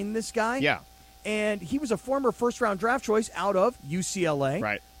signed this guy. Yeah. And he was a former first-round draft choice out of UCLA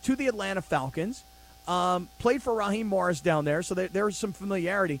right. to the Atlanta Falcons. Played for Raheem Morris down there, so there's some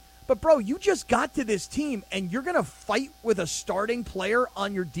familiarity. But, bro, you just got to this team, and you're going to fight with a starting player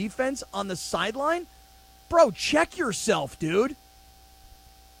on your defense on the sideline? Bro, check yourself, dude.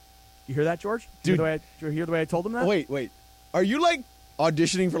 You hear that, George? Dude. Did you hear the way I told him that? Wait. Are you, like,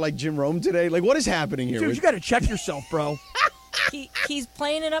 auditioning for, like, Jim Rome today? Like, what is happening here? Dude, you got to check yourself, bro. He's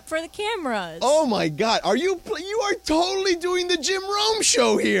playing it up for the cameras. Oh, my God. You are totally doing the Jim Rome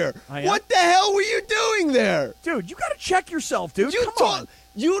show here. I am? What the hell were you doing there? Dude, you got to check yourself, dude. Come on.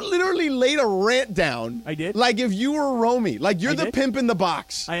 You literally laid a rant down. I did? Like if you were Romy. Like you're the pimp in the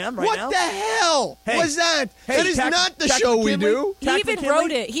box. I am right what now. What the hell was that? That is not the show we do. He even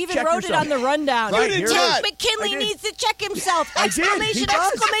wrote it. He even wrote it on the rundown. Right, you did Jack McKinley needs to check himself! Exclamation,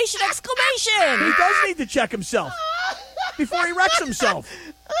 exclamation, exclamation! He does need to check himself before he wrecks himself.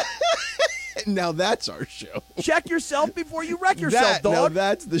 Now that's our show. Check yourself before you wreck yourself, dog. Now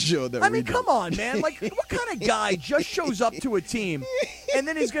that's the show that we do. I mean, come on, man. Like, what kind of guy just shows up to a team and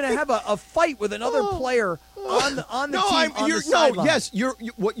then he's going to have a fight with another player on the team on the sideline? Yes,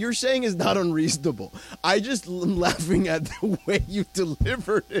 what you're saying is not unreasonable. I just am laughing at the way you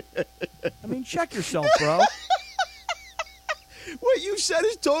delivered it. I mean, check yourself, bro. What you said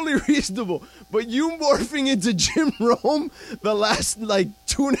is totally reasonable, but you morphing into Jim Rome the last,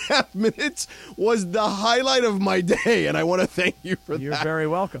 2.5 minutes was the highlight of my day, and I want to thank you for that. You're very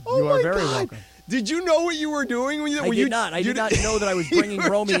welcome. Oh you are my very God. welcome. Did you know what you were doing? I did not. I did not know that I was bringing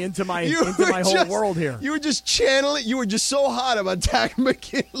Romy into my whole world here. You were just channeling. You were just so hot about Tack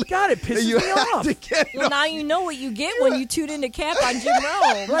McKinley. God, it pisses me off. Now you know what you get when you tune into Cap on Jim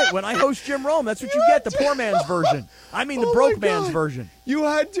Rome. Right, when I host Jim Rome, that's what you get, the poor man's version. I mean the broke man's version. You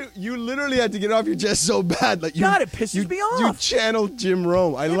literally had to get off your chest so bad. God, it pisses me off. You channeled Jim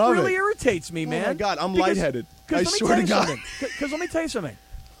Rome. I love it. It really irritates me, man. Oh, my God, I'm lightheaded. I Let swear to God. Because let me tell you something.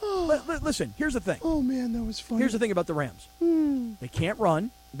 Listen, here's the thing. Oh, man, that was funny. Here's the thing about the Rams. They can't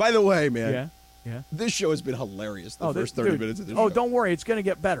run. By the way, man. Yeah. This show has been hilarious the first 30 minutes of this show. Oh, don't worry. It's going to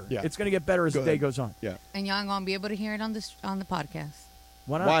get better. Yeah. It's going to get better as the day goes on. Yeah. And y'all gonna be able to hear it on the podcast.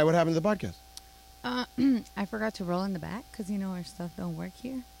 Why not? Why? What happened to the podcast? I forgot to roll in the back because our stuff don't work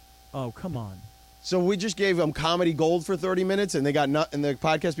here. Oh, come on. So we just gave them comedy gold for 30 minutes, and they got and the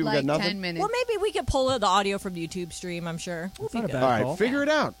podcast people got nothing. 10 minutes. Well, maybe we could pull the audio from the YouTube stream. I'm sure. It's not a bad All right, call. figure it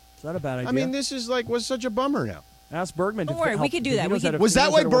out. It's not a bad idea. I mean, this is was such a bummer now. Ask Bergman. Don't worry, we could do that. Was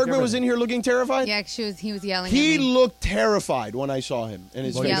that why Bergman was in here looking terrified? Yeah, he was yelling He at me. looked terrified when I saw him in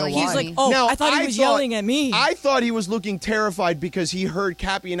his face. Yelling He's at like, me. oh, Now, I thought he was yelling at me. I thought he was looking terrified because he heard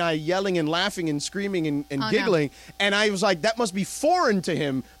Cappy and I yelling and laughing and screaming and giggling. No. And I was like, that must be foreign to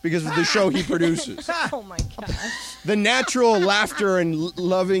him because of the show he produces. Oh, my gosh. The natural laughter and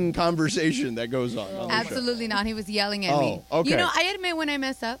loving conversation that goes on. Absolutely not. He was yelling at me. Okay. I admit when I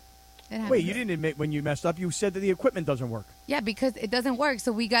mess up. Wait, you didn't admit when you messed up. You said that the equipment doesn't work. Yeah, because it doesn't work,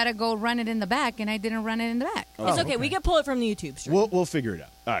 so we got to go run it in the back, and I didn't run it in the back. It's okay. We can pull it from the YouTube stream. We'll figure it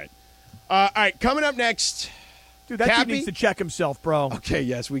out. All right, coming up next. Dude, that Cappy dude needs to check himself, bro. Okay,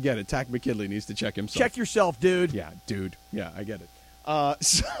 yes, we get it. Tack McKinley needs to check himself. Check yourself, dude. Yeah, dude. Yeah, I get it.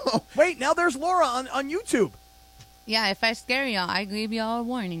 Wait, now there's Laura on YouTube. Yeah, if I scare y'all, I give y'all a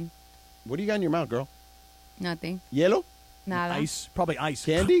warning. What do you got in your mouth, girl? Nothing. Yellow? Nada. Ice. Probably ice.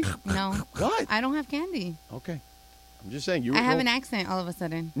 Candy? No. What? I don't have candy. Okay. I'm just saying. I have an accent all of a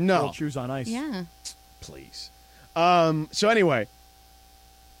sudden. No. Choose on ice. Yeah. Please. So anyway,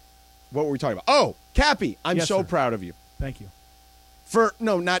 what were we talking about? Oh, Cappy, I'm so proud of you. Thank you.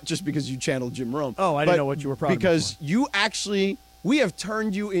 Not just because you channeled Jim Rome. Oh, I didn't know what you were proud of. Because you actually, we have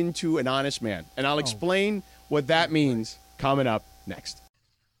turned you into an honest man. And I'll explain what that means coming up next.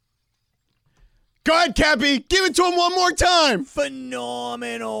 Go ahead, Cappy. Give it to him one more time.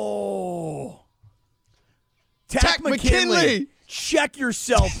 Phenomenal. Tack McKinley. Check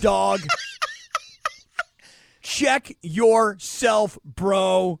yourself, dog. Check yourself,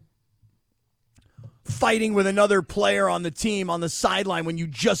 bro. Fighting with another player on the team on the sideline when you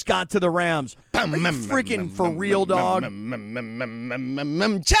just got to the Rams. Are you freaking for real, dog?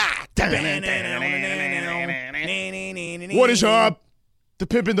 What is up? The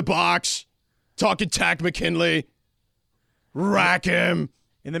pimp in the box. Talking Tack McKinley. Rack him.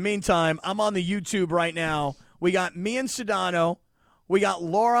 In the meantime, I'm on the YouTube right now. We got me and Sedano. We got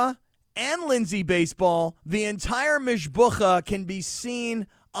Laura and Lindsay Baseball. The entire mishbucha can be seen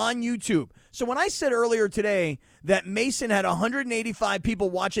on YouTube. So when I said earlier today that Mason had 185 people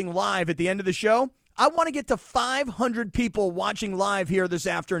watching live at the end of the show, I want to get to 500 people watching live here this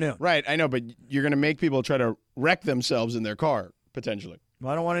afternoon. Right, I know, but you're going to make people try to wreck themselves in their car, potentially.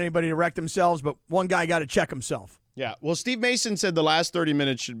 Well, I don't want anybody to wreck themselves, but one guy got to check himself. Yeah, well, Steve Mason said the last 30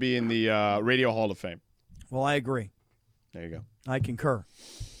 minutes should be in the Radio Hall of Fame. Well, I agree. There you go. I concur.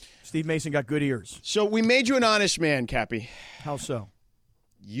 Steve Mason got good ears. So we made you an honest man, Cappy. How so?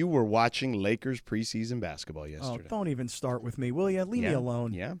 You were watching Lakers preseason basketball yesterday. Oh, don't even start with me, will you? Leave me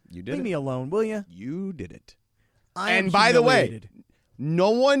alone. Yeah, you did. Leave me alone, will you? You did it. And by the way, no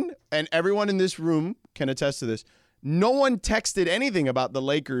one, and everyone in this room can attest to this, no one texted anything about the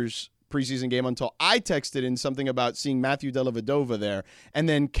Lakers preseason game until I texted in something about seeing Matthew Dellavedova there. And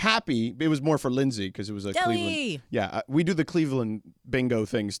then Cappy, it was more for Lindsay because it was a Cleveland. Yeah, we do the Cleveland bingo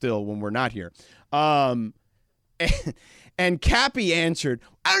thing still when we're not here. And Cappy answered,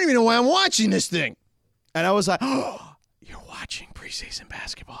 I don't even know why I'm watching this thing. And I was like, oh, you're watching preseason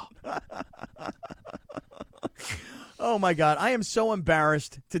basketball. Oh, my God. I am so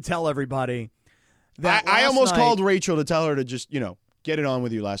embarrassed to tell everybody that I almost called Rachel to tell her to just, get it on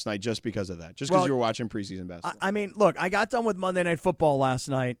with you last night just because of that. Just because you were watching preseason basketball. I mean, look, I got done with Monday Night Football last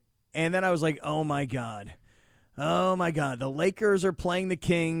night, and then I was like, oh, my God. Oh, my God. The Lakers are playing the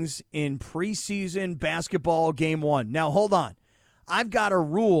Kings in preseason basketball game 1. Now, hold on. I've got a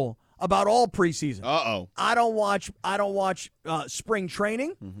rule about all preseason. Uh-oh. I don't watch spring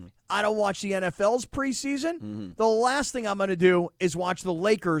training. Mm-hmm. I don't watch the NFL's preseason. Mm-hmm. The last thing I'm going to do is watch the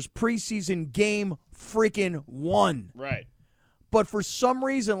Lakers preseason game freaking 1. Right. But for some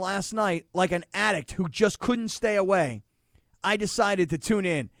reason last night, like an addict who just couldn't stay away, I decided to tune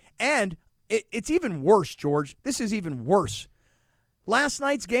in. And it's even worse, George. This is even worse. Last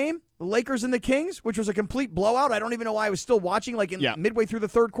night's game, the Lakers and the Kings, which was a complete blowout. I don't even know why I was still watching, midway through the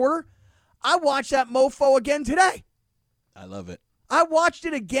third quarter. I watched that mofo again today. I love it. I watched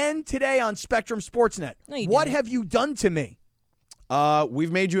it again today on Spectrum Sportsnet. No, you what didn't. have you done to me?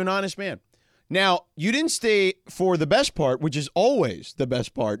 We've made you an honest man. Now, you didn't stay for the best part, which is always the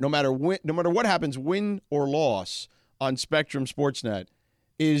best part, no matter what happens, win or loss on Spectrum Sportsnet,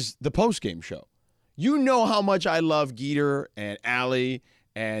 is the postgame show. You know how much I love Geeter and Allie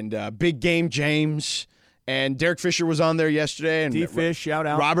and Big Game James, and Derek Fisher was on there yesterday. And D-Fish, shout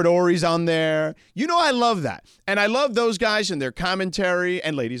out. Robert Ory's on there. You know I love that. And I love those guys and their commentary,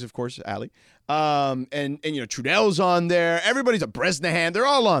 and ladies, of course, Allie. And Trudell's on there. Everybody's a Bresnahan. They're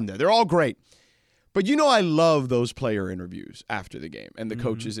all on there. They're all great. But I love those player interviews after the game and the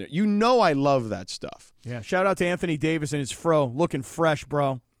coaches. I love that stuff. Yeah, shout out to Anthony Davis and his fro. Looking fresh,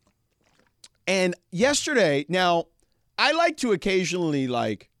 bro. And yesterday, now, I like to occasionally,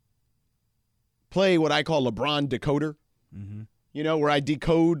 play what I call LeBron decoder. Mm-hmm. Where I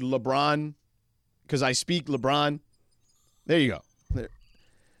decode LeBron because I speak LeBron. There you go. There.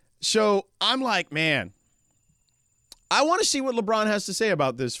 So I'm like, man, I want to see what LeBron has to say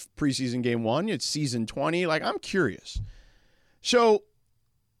about this preseason game 1. It's season 20. I'm curious. So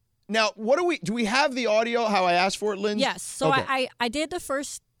now, do we have the audio, how I asked for it, Lynn? Yes. So okay. I did the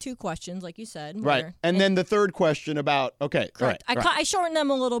first 2 questions, like you said. Right. And then the third question about, okay. Correct. Right. I shortened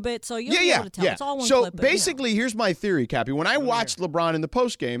them a little bit, so you'll be able to tell. It's all one so clip. So basically, here's my theory, Cappy. When I watched LeBron in the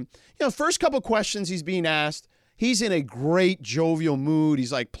postgame, first couple questions he's being asked, he's in a great jovial mood.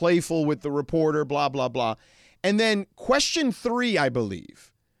 He's playful with the reporter, blah, blah, blah. And then question 3, I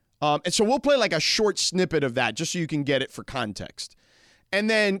believe. And so we'll play a short snippet of that just so you can get it for context. And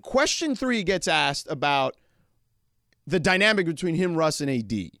then question 3 gets asked about the dynamic between him, Russ, and AD.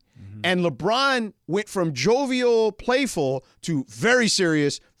 Mm-hmm. And LeBron went from jovial, playful to very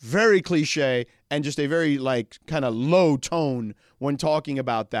serious, very cliche, and just a very kind of low tone when talking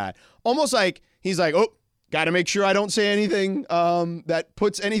about that. Almost he's oh, got to make sure I don't say anything that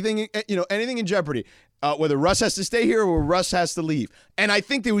puts anything in jeopardy. Whether Russ has to stay here or Russ has to leave. And I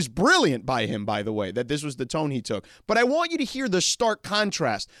think it was brilliant by him, by the way, that this was the tone he took. But I want you to hear the stark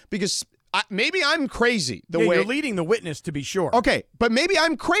contrast because maybe I'm crazy. You're leading the witness, to be sure. Okay, but maybe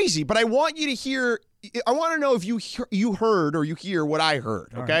I'm crazy. But I want you to hear I want to know if you heard or you hear what I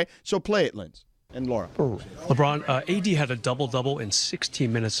heard. All Okay, right. so play it, Linz and Laura. LeBron, AD had a double-double in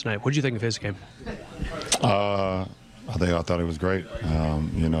 16 minutes tonight. What did you think of his game? I thought it was great.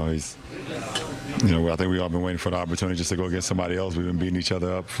 He's. I think we all been waiting for the opportunity just to go against somebody else. We've been beating each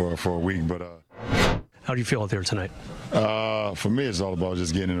other up for a week, but. How do you feel out there tonight? For me, it's all about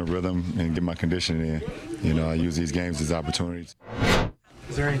just getting in a rhythm and getting my conditioning in. I use these games as opportunities.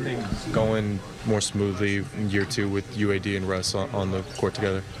 Is there anything going more smoothly in year 2 with UAD and Russ on the court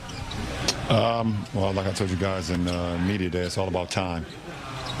together? Well, like I told you guys in media day, it's all about time.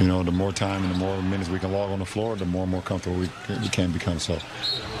 The more time and the more minutes we can log on the floor, the more and more comfortable we can become. So, like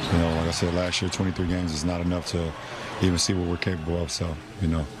I said, last year, 23 games is not enough to even see what we're capable of. So,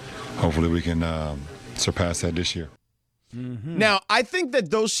 hopefully we can surpass that this year. Mm-hmm. Now, I think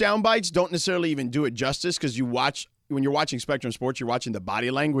that those sound bites don't necessarily even do it justice because when you're watching Spectrum Sports, you're watching the body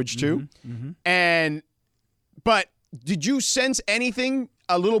language too. Mm-hmm. But did you sense anything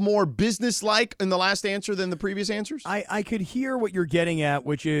a little more business-like in the last answer than the previous answers? I could hear what you're getting at,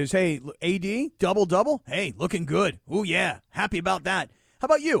 which is, hey, AD, double-double? Hey, looking good. Oh, yeah, happy about that. How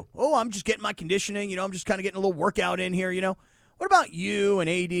about you? Oh, I'm just getting my conditioning. I'm just kind of getting a little workout in here, What about you and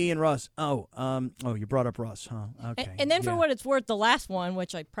AD and Russ? Oh, you brought up Russ, huh? Okay. And then for what it's worth, the last one,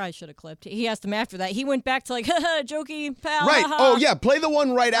 which I probably should have clipped, he asked him after that. He went back to jokey pal. Right. Ha-ha. Oh, yeah. Play the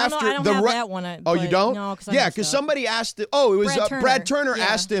one right after. I don't have that one. You don't? No, because somebody asked him. Oh, it was Brad Turner Yeah.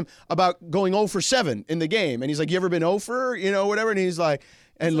 asked him about going 0 for 7 in the game. And he's like, you ever been 0 for, whatever? And he's like,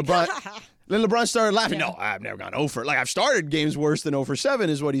 and LeBron. Then LeBron started laughing. Yeah. No, I've never gone 0 for. I've started games worse than 0 for 7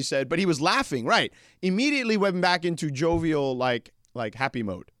 is what he said. But he was laughing. Right. Immediately went back into jovial, like happy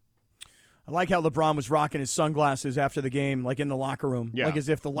mode. I like how LeBron was rocking his sunglasses after the game, like in the locker room, Yeah. like as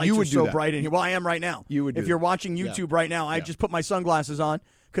if the lights You were would do so that. bright in here. Well, I am right now. You would do if you're that. watching YouTube right now, I just put my sunglasses on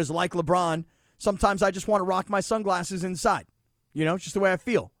because, like LeBron, sometimes I just want to rock my sunglasses inside. It's just the way I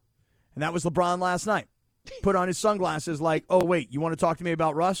feel. And that was LeBron last night. Put on his sunglasses like, oh, wait, you want to talk to me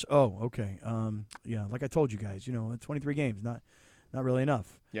about Russ? Oh, okay. Yeah, like I told you guys, 23 games, not really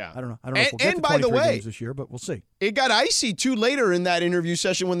enough. Yeah. I don't know if we'll get to and by the 23 way, games this year, but we'll see. It got icy, too, later in that interview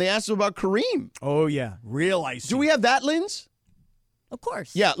session when they asked him about Kareem. Oh, yeah, real icy. Do we have that, Linz? Of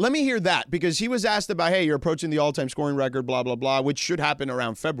course. Yeah, let me hear that because he was asked about, hey, you're approaching the all-time scoring record, blah, blah, blah, which should happen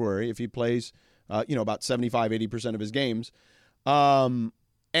around February if he plays, about 75, 80% of his games.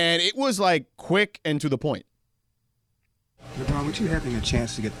 And it was quick and to the point. LeBron, with you having a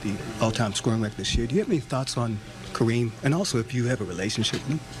chance to get the all-time scoring record this year, do you have any thoughts on Kareem? And also if you have a relationship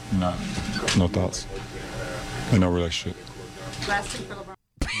with him? No thoughts. And no relationship.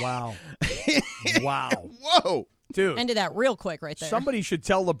 Wow. Wow. Whoa. Dude. Ended that real quick right there. Somebody should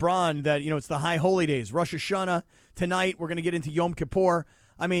tell LeBron that, it's the high holy days. Rosh Hashanah tonight. We're going to get into Yom Kippur.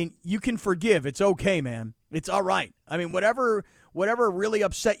 I mean, you can forgive. It's okay, man. It's all right. I mean, whatever really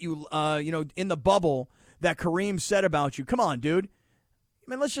upset you, in the bubble that Kareem said about you. Come on, dude.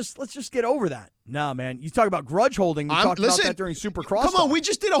 I mean, let's just get over that. Nah, man. You talk about grudge holding. We talked about that during Super Crosstalk. Come on, we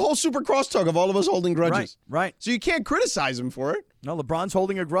just did a whole Super Crosstalk of all of us holding grudges. Right. So you can't criticize him for it. No, LeBron's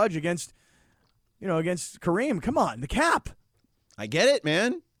holding a grudge against Kareem. Come on, the cap. I get it,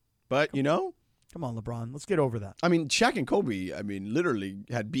 man. But, Come on, LeBron. Let's get over that. I mean, Shaq and Kobe, literally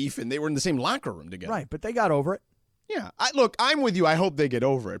had beef, and they were in the same locker room together. Right, but they got over it. Yeah. Look, I'm with you. I hope they get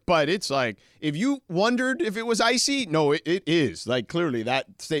over it. But it's like, if you wondered if it was icy, no, it is. Clearly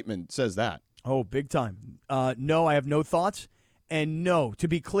that statement says that. Oh, big time. No, I have no thoughts. And no, to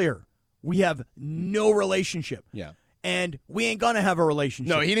be clear, we have no relationship. Yeah. And we ain't going to have a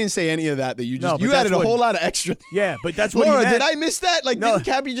relationship. No, he didn't say any of that you just, No, you added a whole lot of extra. Yeah, but that's what Laura, he meant. did I miss that? Didn't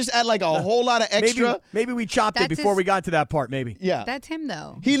Cappy just add a whole lot of extra? Maybe we chopped it before we got to that part, maybe. Yeah. That's him,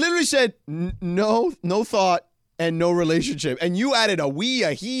 though. He literally said, no thought and no relationship. And you added a we,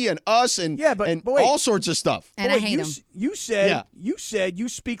 a he, and us, and, but wait. all sorts of stuff. And I hate him. You said you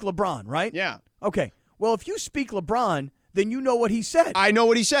speak LeBron, right? Yeah. Okay. Well, if you speak LeBron, then you know what he said. I know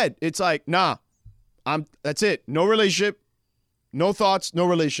what he said. It's like, nah, that's it. No relationship, no thoughts, no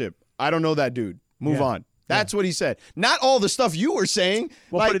relationship. I don't know that dude. Move on. That's what he said. Not all the stuff you were saying.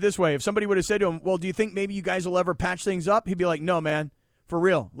 Well, put it this way. If somebody would have said to him, well, do you think maybe you guys will ever patch things up? He'd be like, no, man, for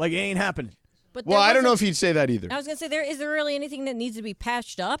real. It ain't happening. But well, I don't know if he'd say that either. I was going to say, is there really anything that needs to be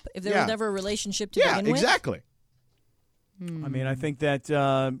patched up if there was never a relationship to begin with? Yeah, exactly. I mean, I think that,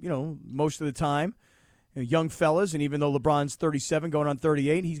 most of the time, young fellas, and even though LeBron's 37 going on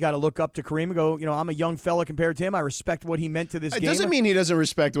 38, he's got to look up to Kareem and go, I'm a young fella compared to him. I respect what he meant to this game. It doesn't mean he doesn't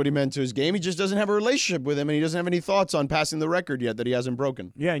respect what he meant to his game. He just doesn't have a relationship with him, and he doesn't have any thoughts on passing the record yet that he hasn't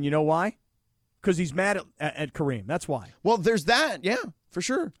broken. Yeah, and you know why? Because he's mad at Kareem. That's why. Well, there's that. Yeah, for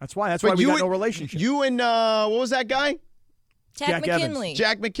sure. That's why. That's But why we you got and- no relationship. You and what was that guy? Jack Evans. McKinley.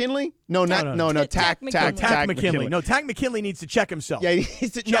 Jack McKinley? No, No. Tack McKinley. No, Tack McKinley needs to check himself. Yeah,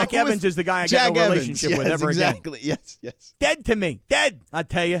 he's Jack Evans is the guy I got no relationship with ever exactly. again. Yes. Dead to me. Dead, I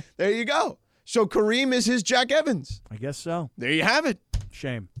tell you. There you go. So Kareem is his Jack Evans. I guess so. There you have it.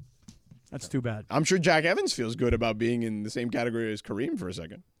 Shame. That's too bad. I'm sure Jack Evans feels good about being in the same category as Kareem for a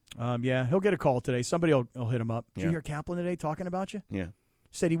second. Yeah, he'll get a call today. Somebody will hit him up. Did Yeah. you hear Kaplan today talking about you? Yeah.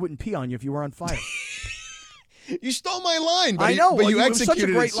 Said he wouldn't pee on you if you were on fire. You stole my line, but I know. but you it was such a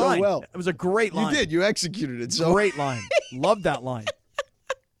executed great it so line. well. It was a great line. You did. You executed it so Great line. Loved that line.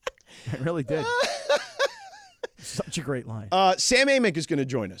 I really did. Such a great line. Sam Amick is going to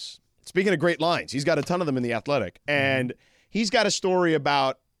join us. Speaking of great lines, he's got a ton of them in The Athletic. And he's got a story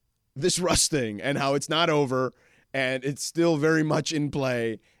about this Russ thing and how it's not over and it's still very much in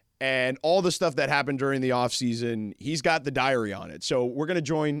play and all the stuff that happened during the offseason. He's got the diary on it. So we're going to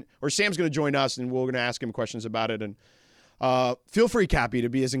join, or Sam's going to join us, and we're going to ask him questions about it. And feel free, Cappy, to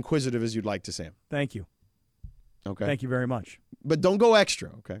be as inquisitive as you'd like to, Sam. Thank you. Okay. Thank you very much. But don't go extra,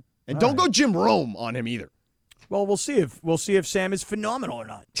 okay? And don't go Jim Rome on him either. Well, we'll see if Sam is phenomenal or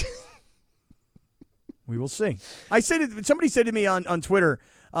not. We will see. Somebody said to me on Twitter,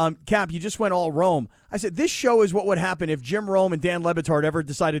 Cap, you just went all Rome. I said, this show is what would happen if Jim Rome and Dan Le Batard ever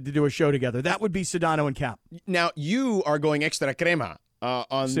decided to do a show together. That would be Sedano and Cap. Now, you are going extra crema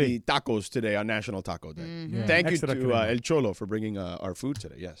on the tacos today, on National Taco Day. Yeah. Thank you Extra to crema. El Cholo for bringing our food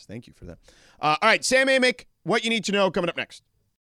today. Yes, thank you for that. All right, Sam Amick, what you need to know coming up next.